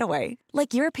next getaway,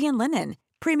 like European linen,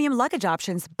 premium luggage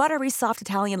options, buttery soft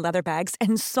Italian leather bags,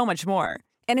 and so much more.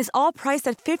 And is all priced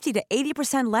at 50 to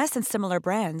 80% less than similar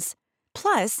brands.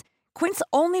 Plus, Quince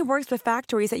only works with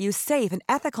factories that use safe and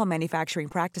ethical manufacturing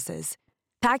practices.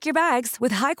 Pack your bags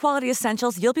with high-quality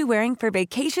essentials you'll be wearing for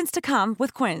vacations to come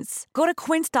with Quince. Go to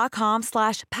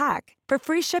quince.com/pack for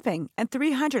free shipping and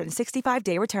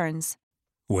 365-day returns.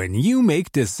 When you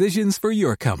make decisions for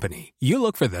your company, you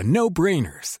look for the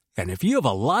no-brainers. And if you have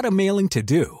a lot of mailing to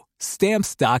do,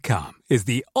 Stamps.com is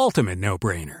the ultimate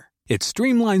no-brainer. It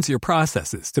streamlines your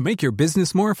processes to make your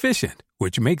business more efficient,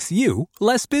 which makes you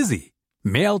less busy.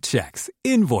 Mail checks,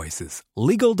 invoices,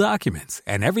 legal documents,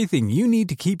 and everything you need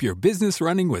to keep your business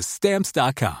running with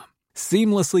Stamps.com.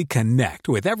 Seamlessly connect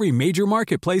with every major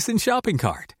marketplace and shopping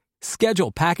cart.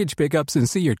 Schedule package pickups and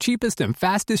see your cheapest and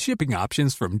fastest shipping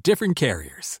options from different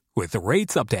carriers, with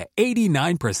rates up to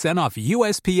 89% off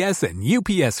USPS and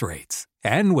UPS rates.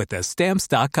 And with the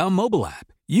Stamps.com mobile app,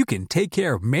 you can take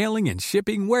care of mailing and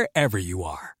shipping wherever you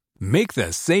are. Make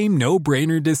the same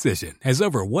no-brainer decision as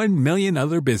over 1 million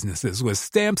other businesses with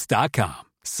Stamps.com.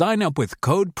 Sign up with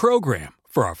Code PROGRAM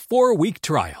for a 4-week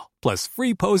trial, plus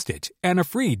free postage and a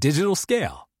free digital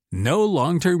scale. No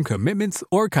long-term commitments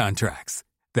or contracts.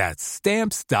 That's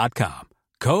Stamps.com.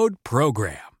 Code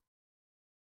PROGRAM.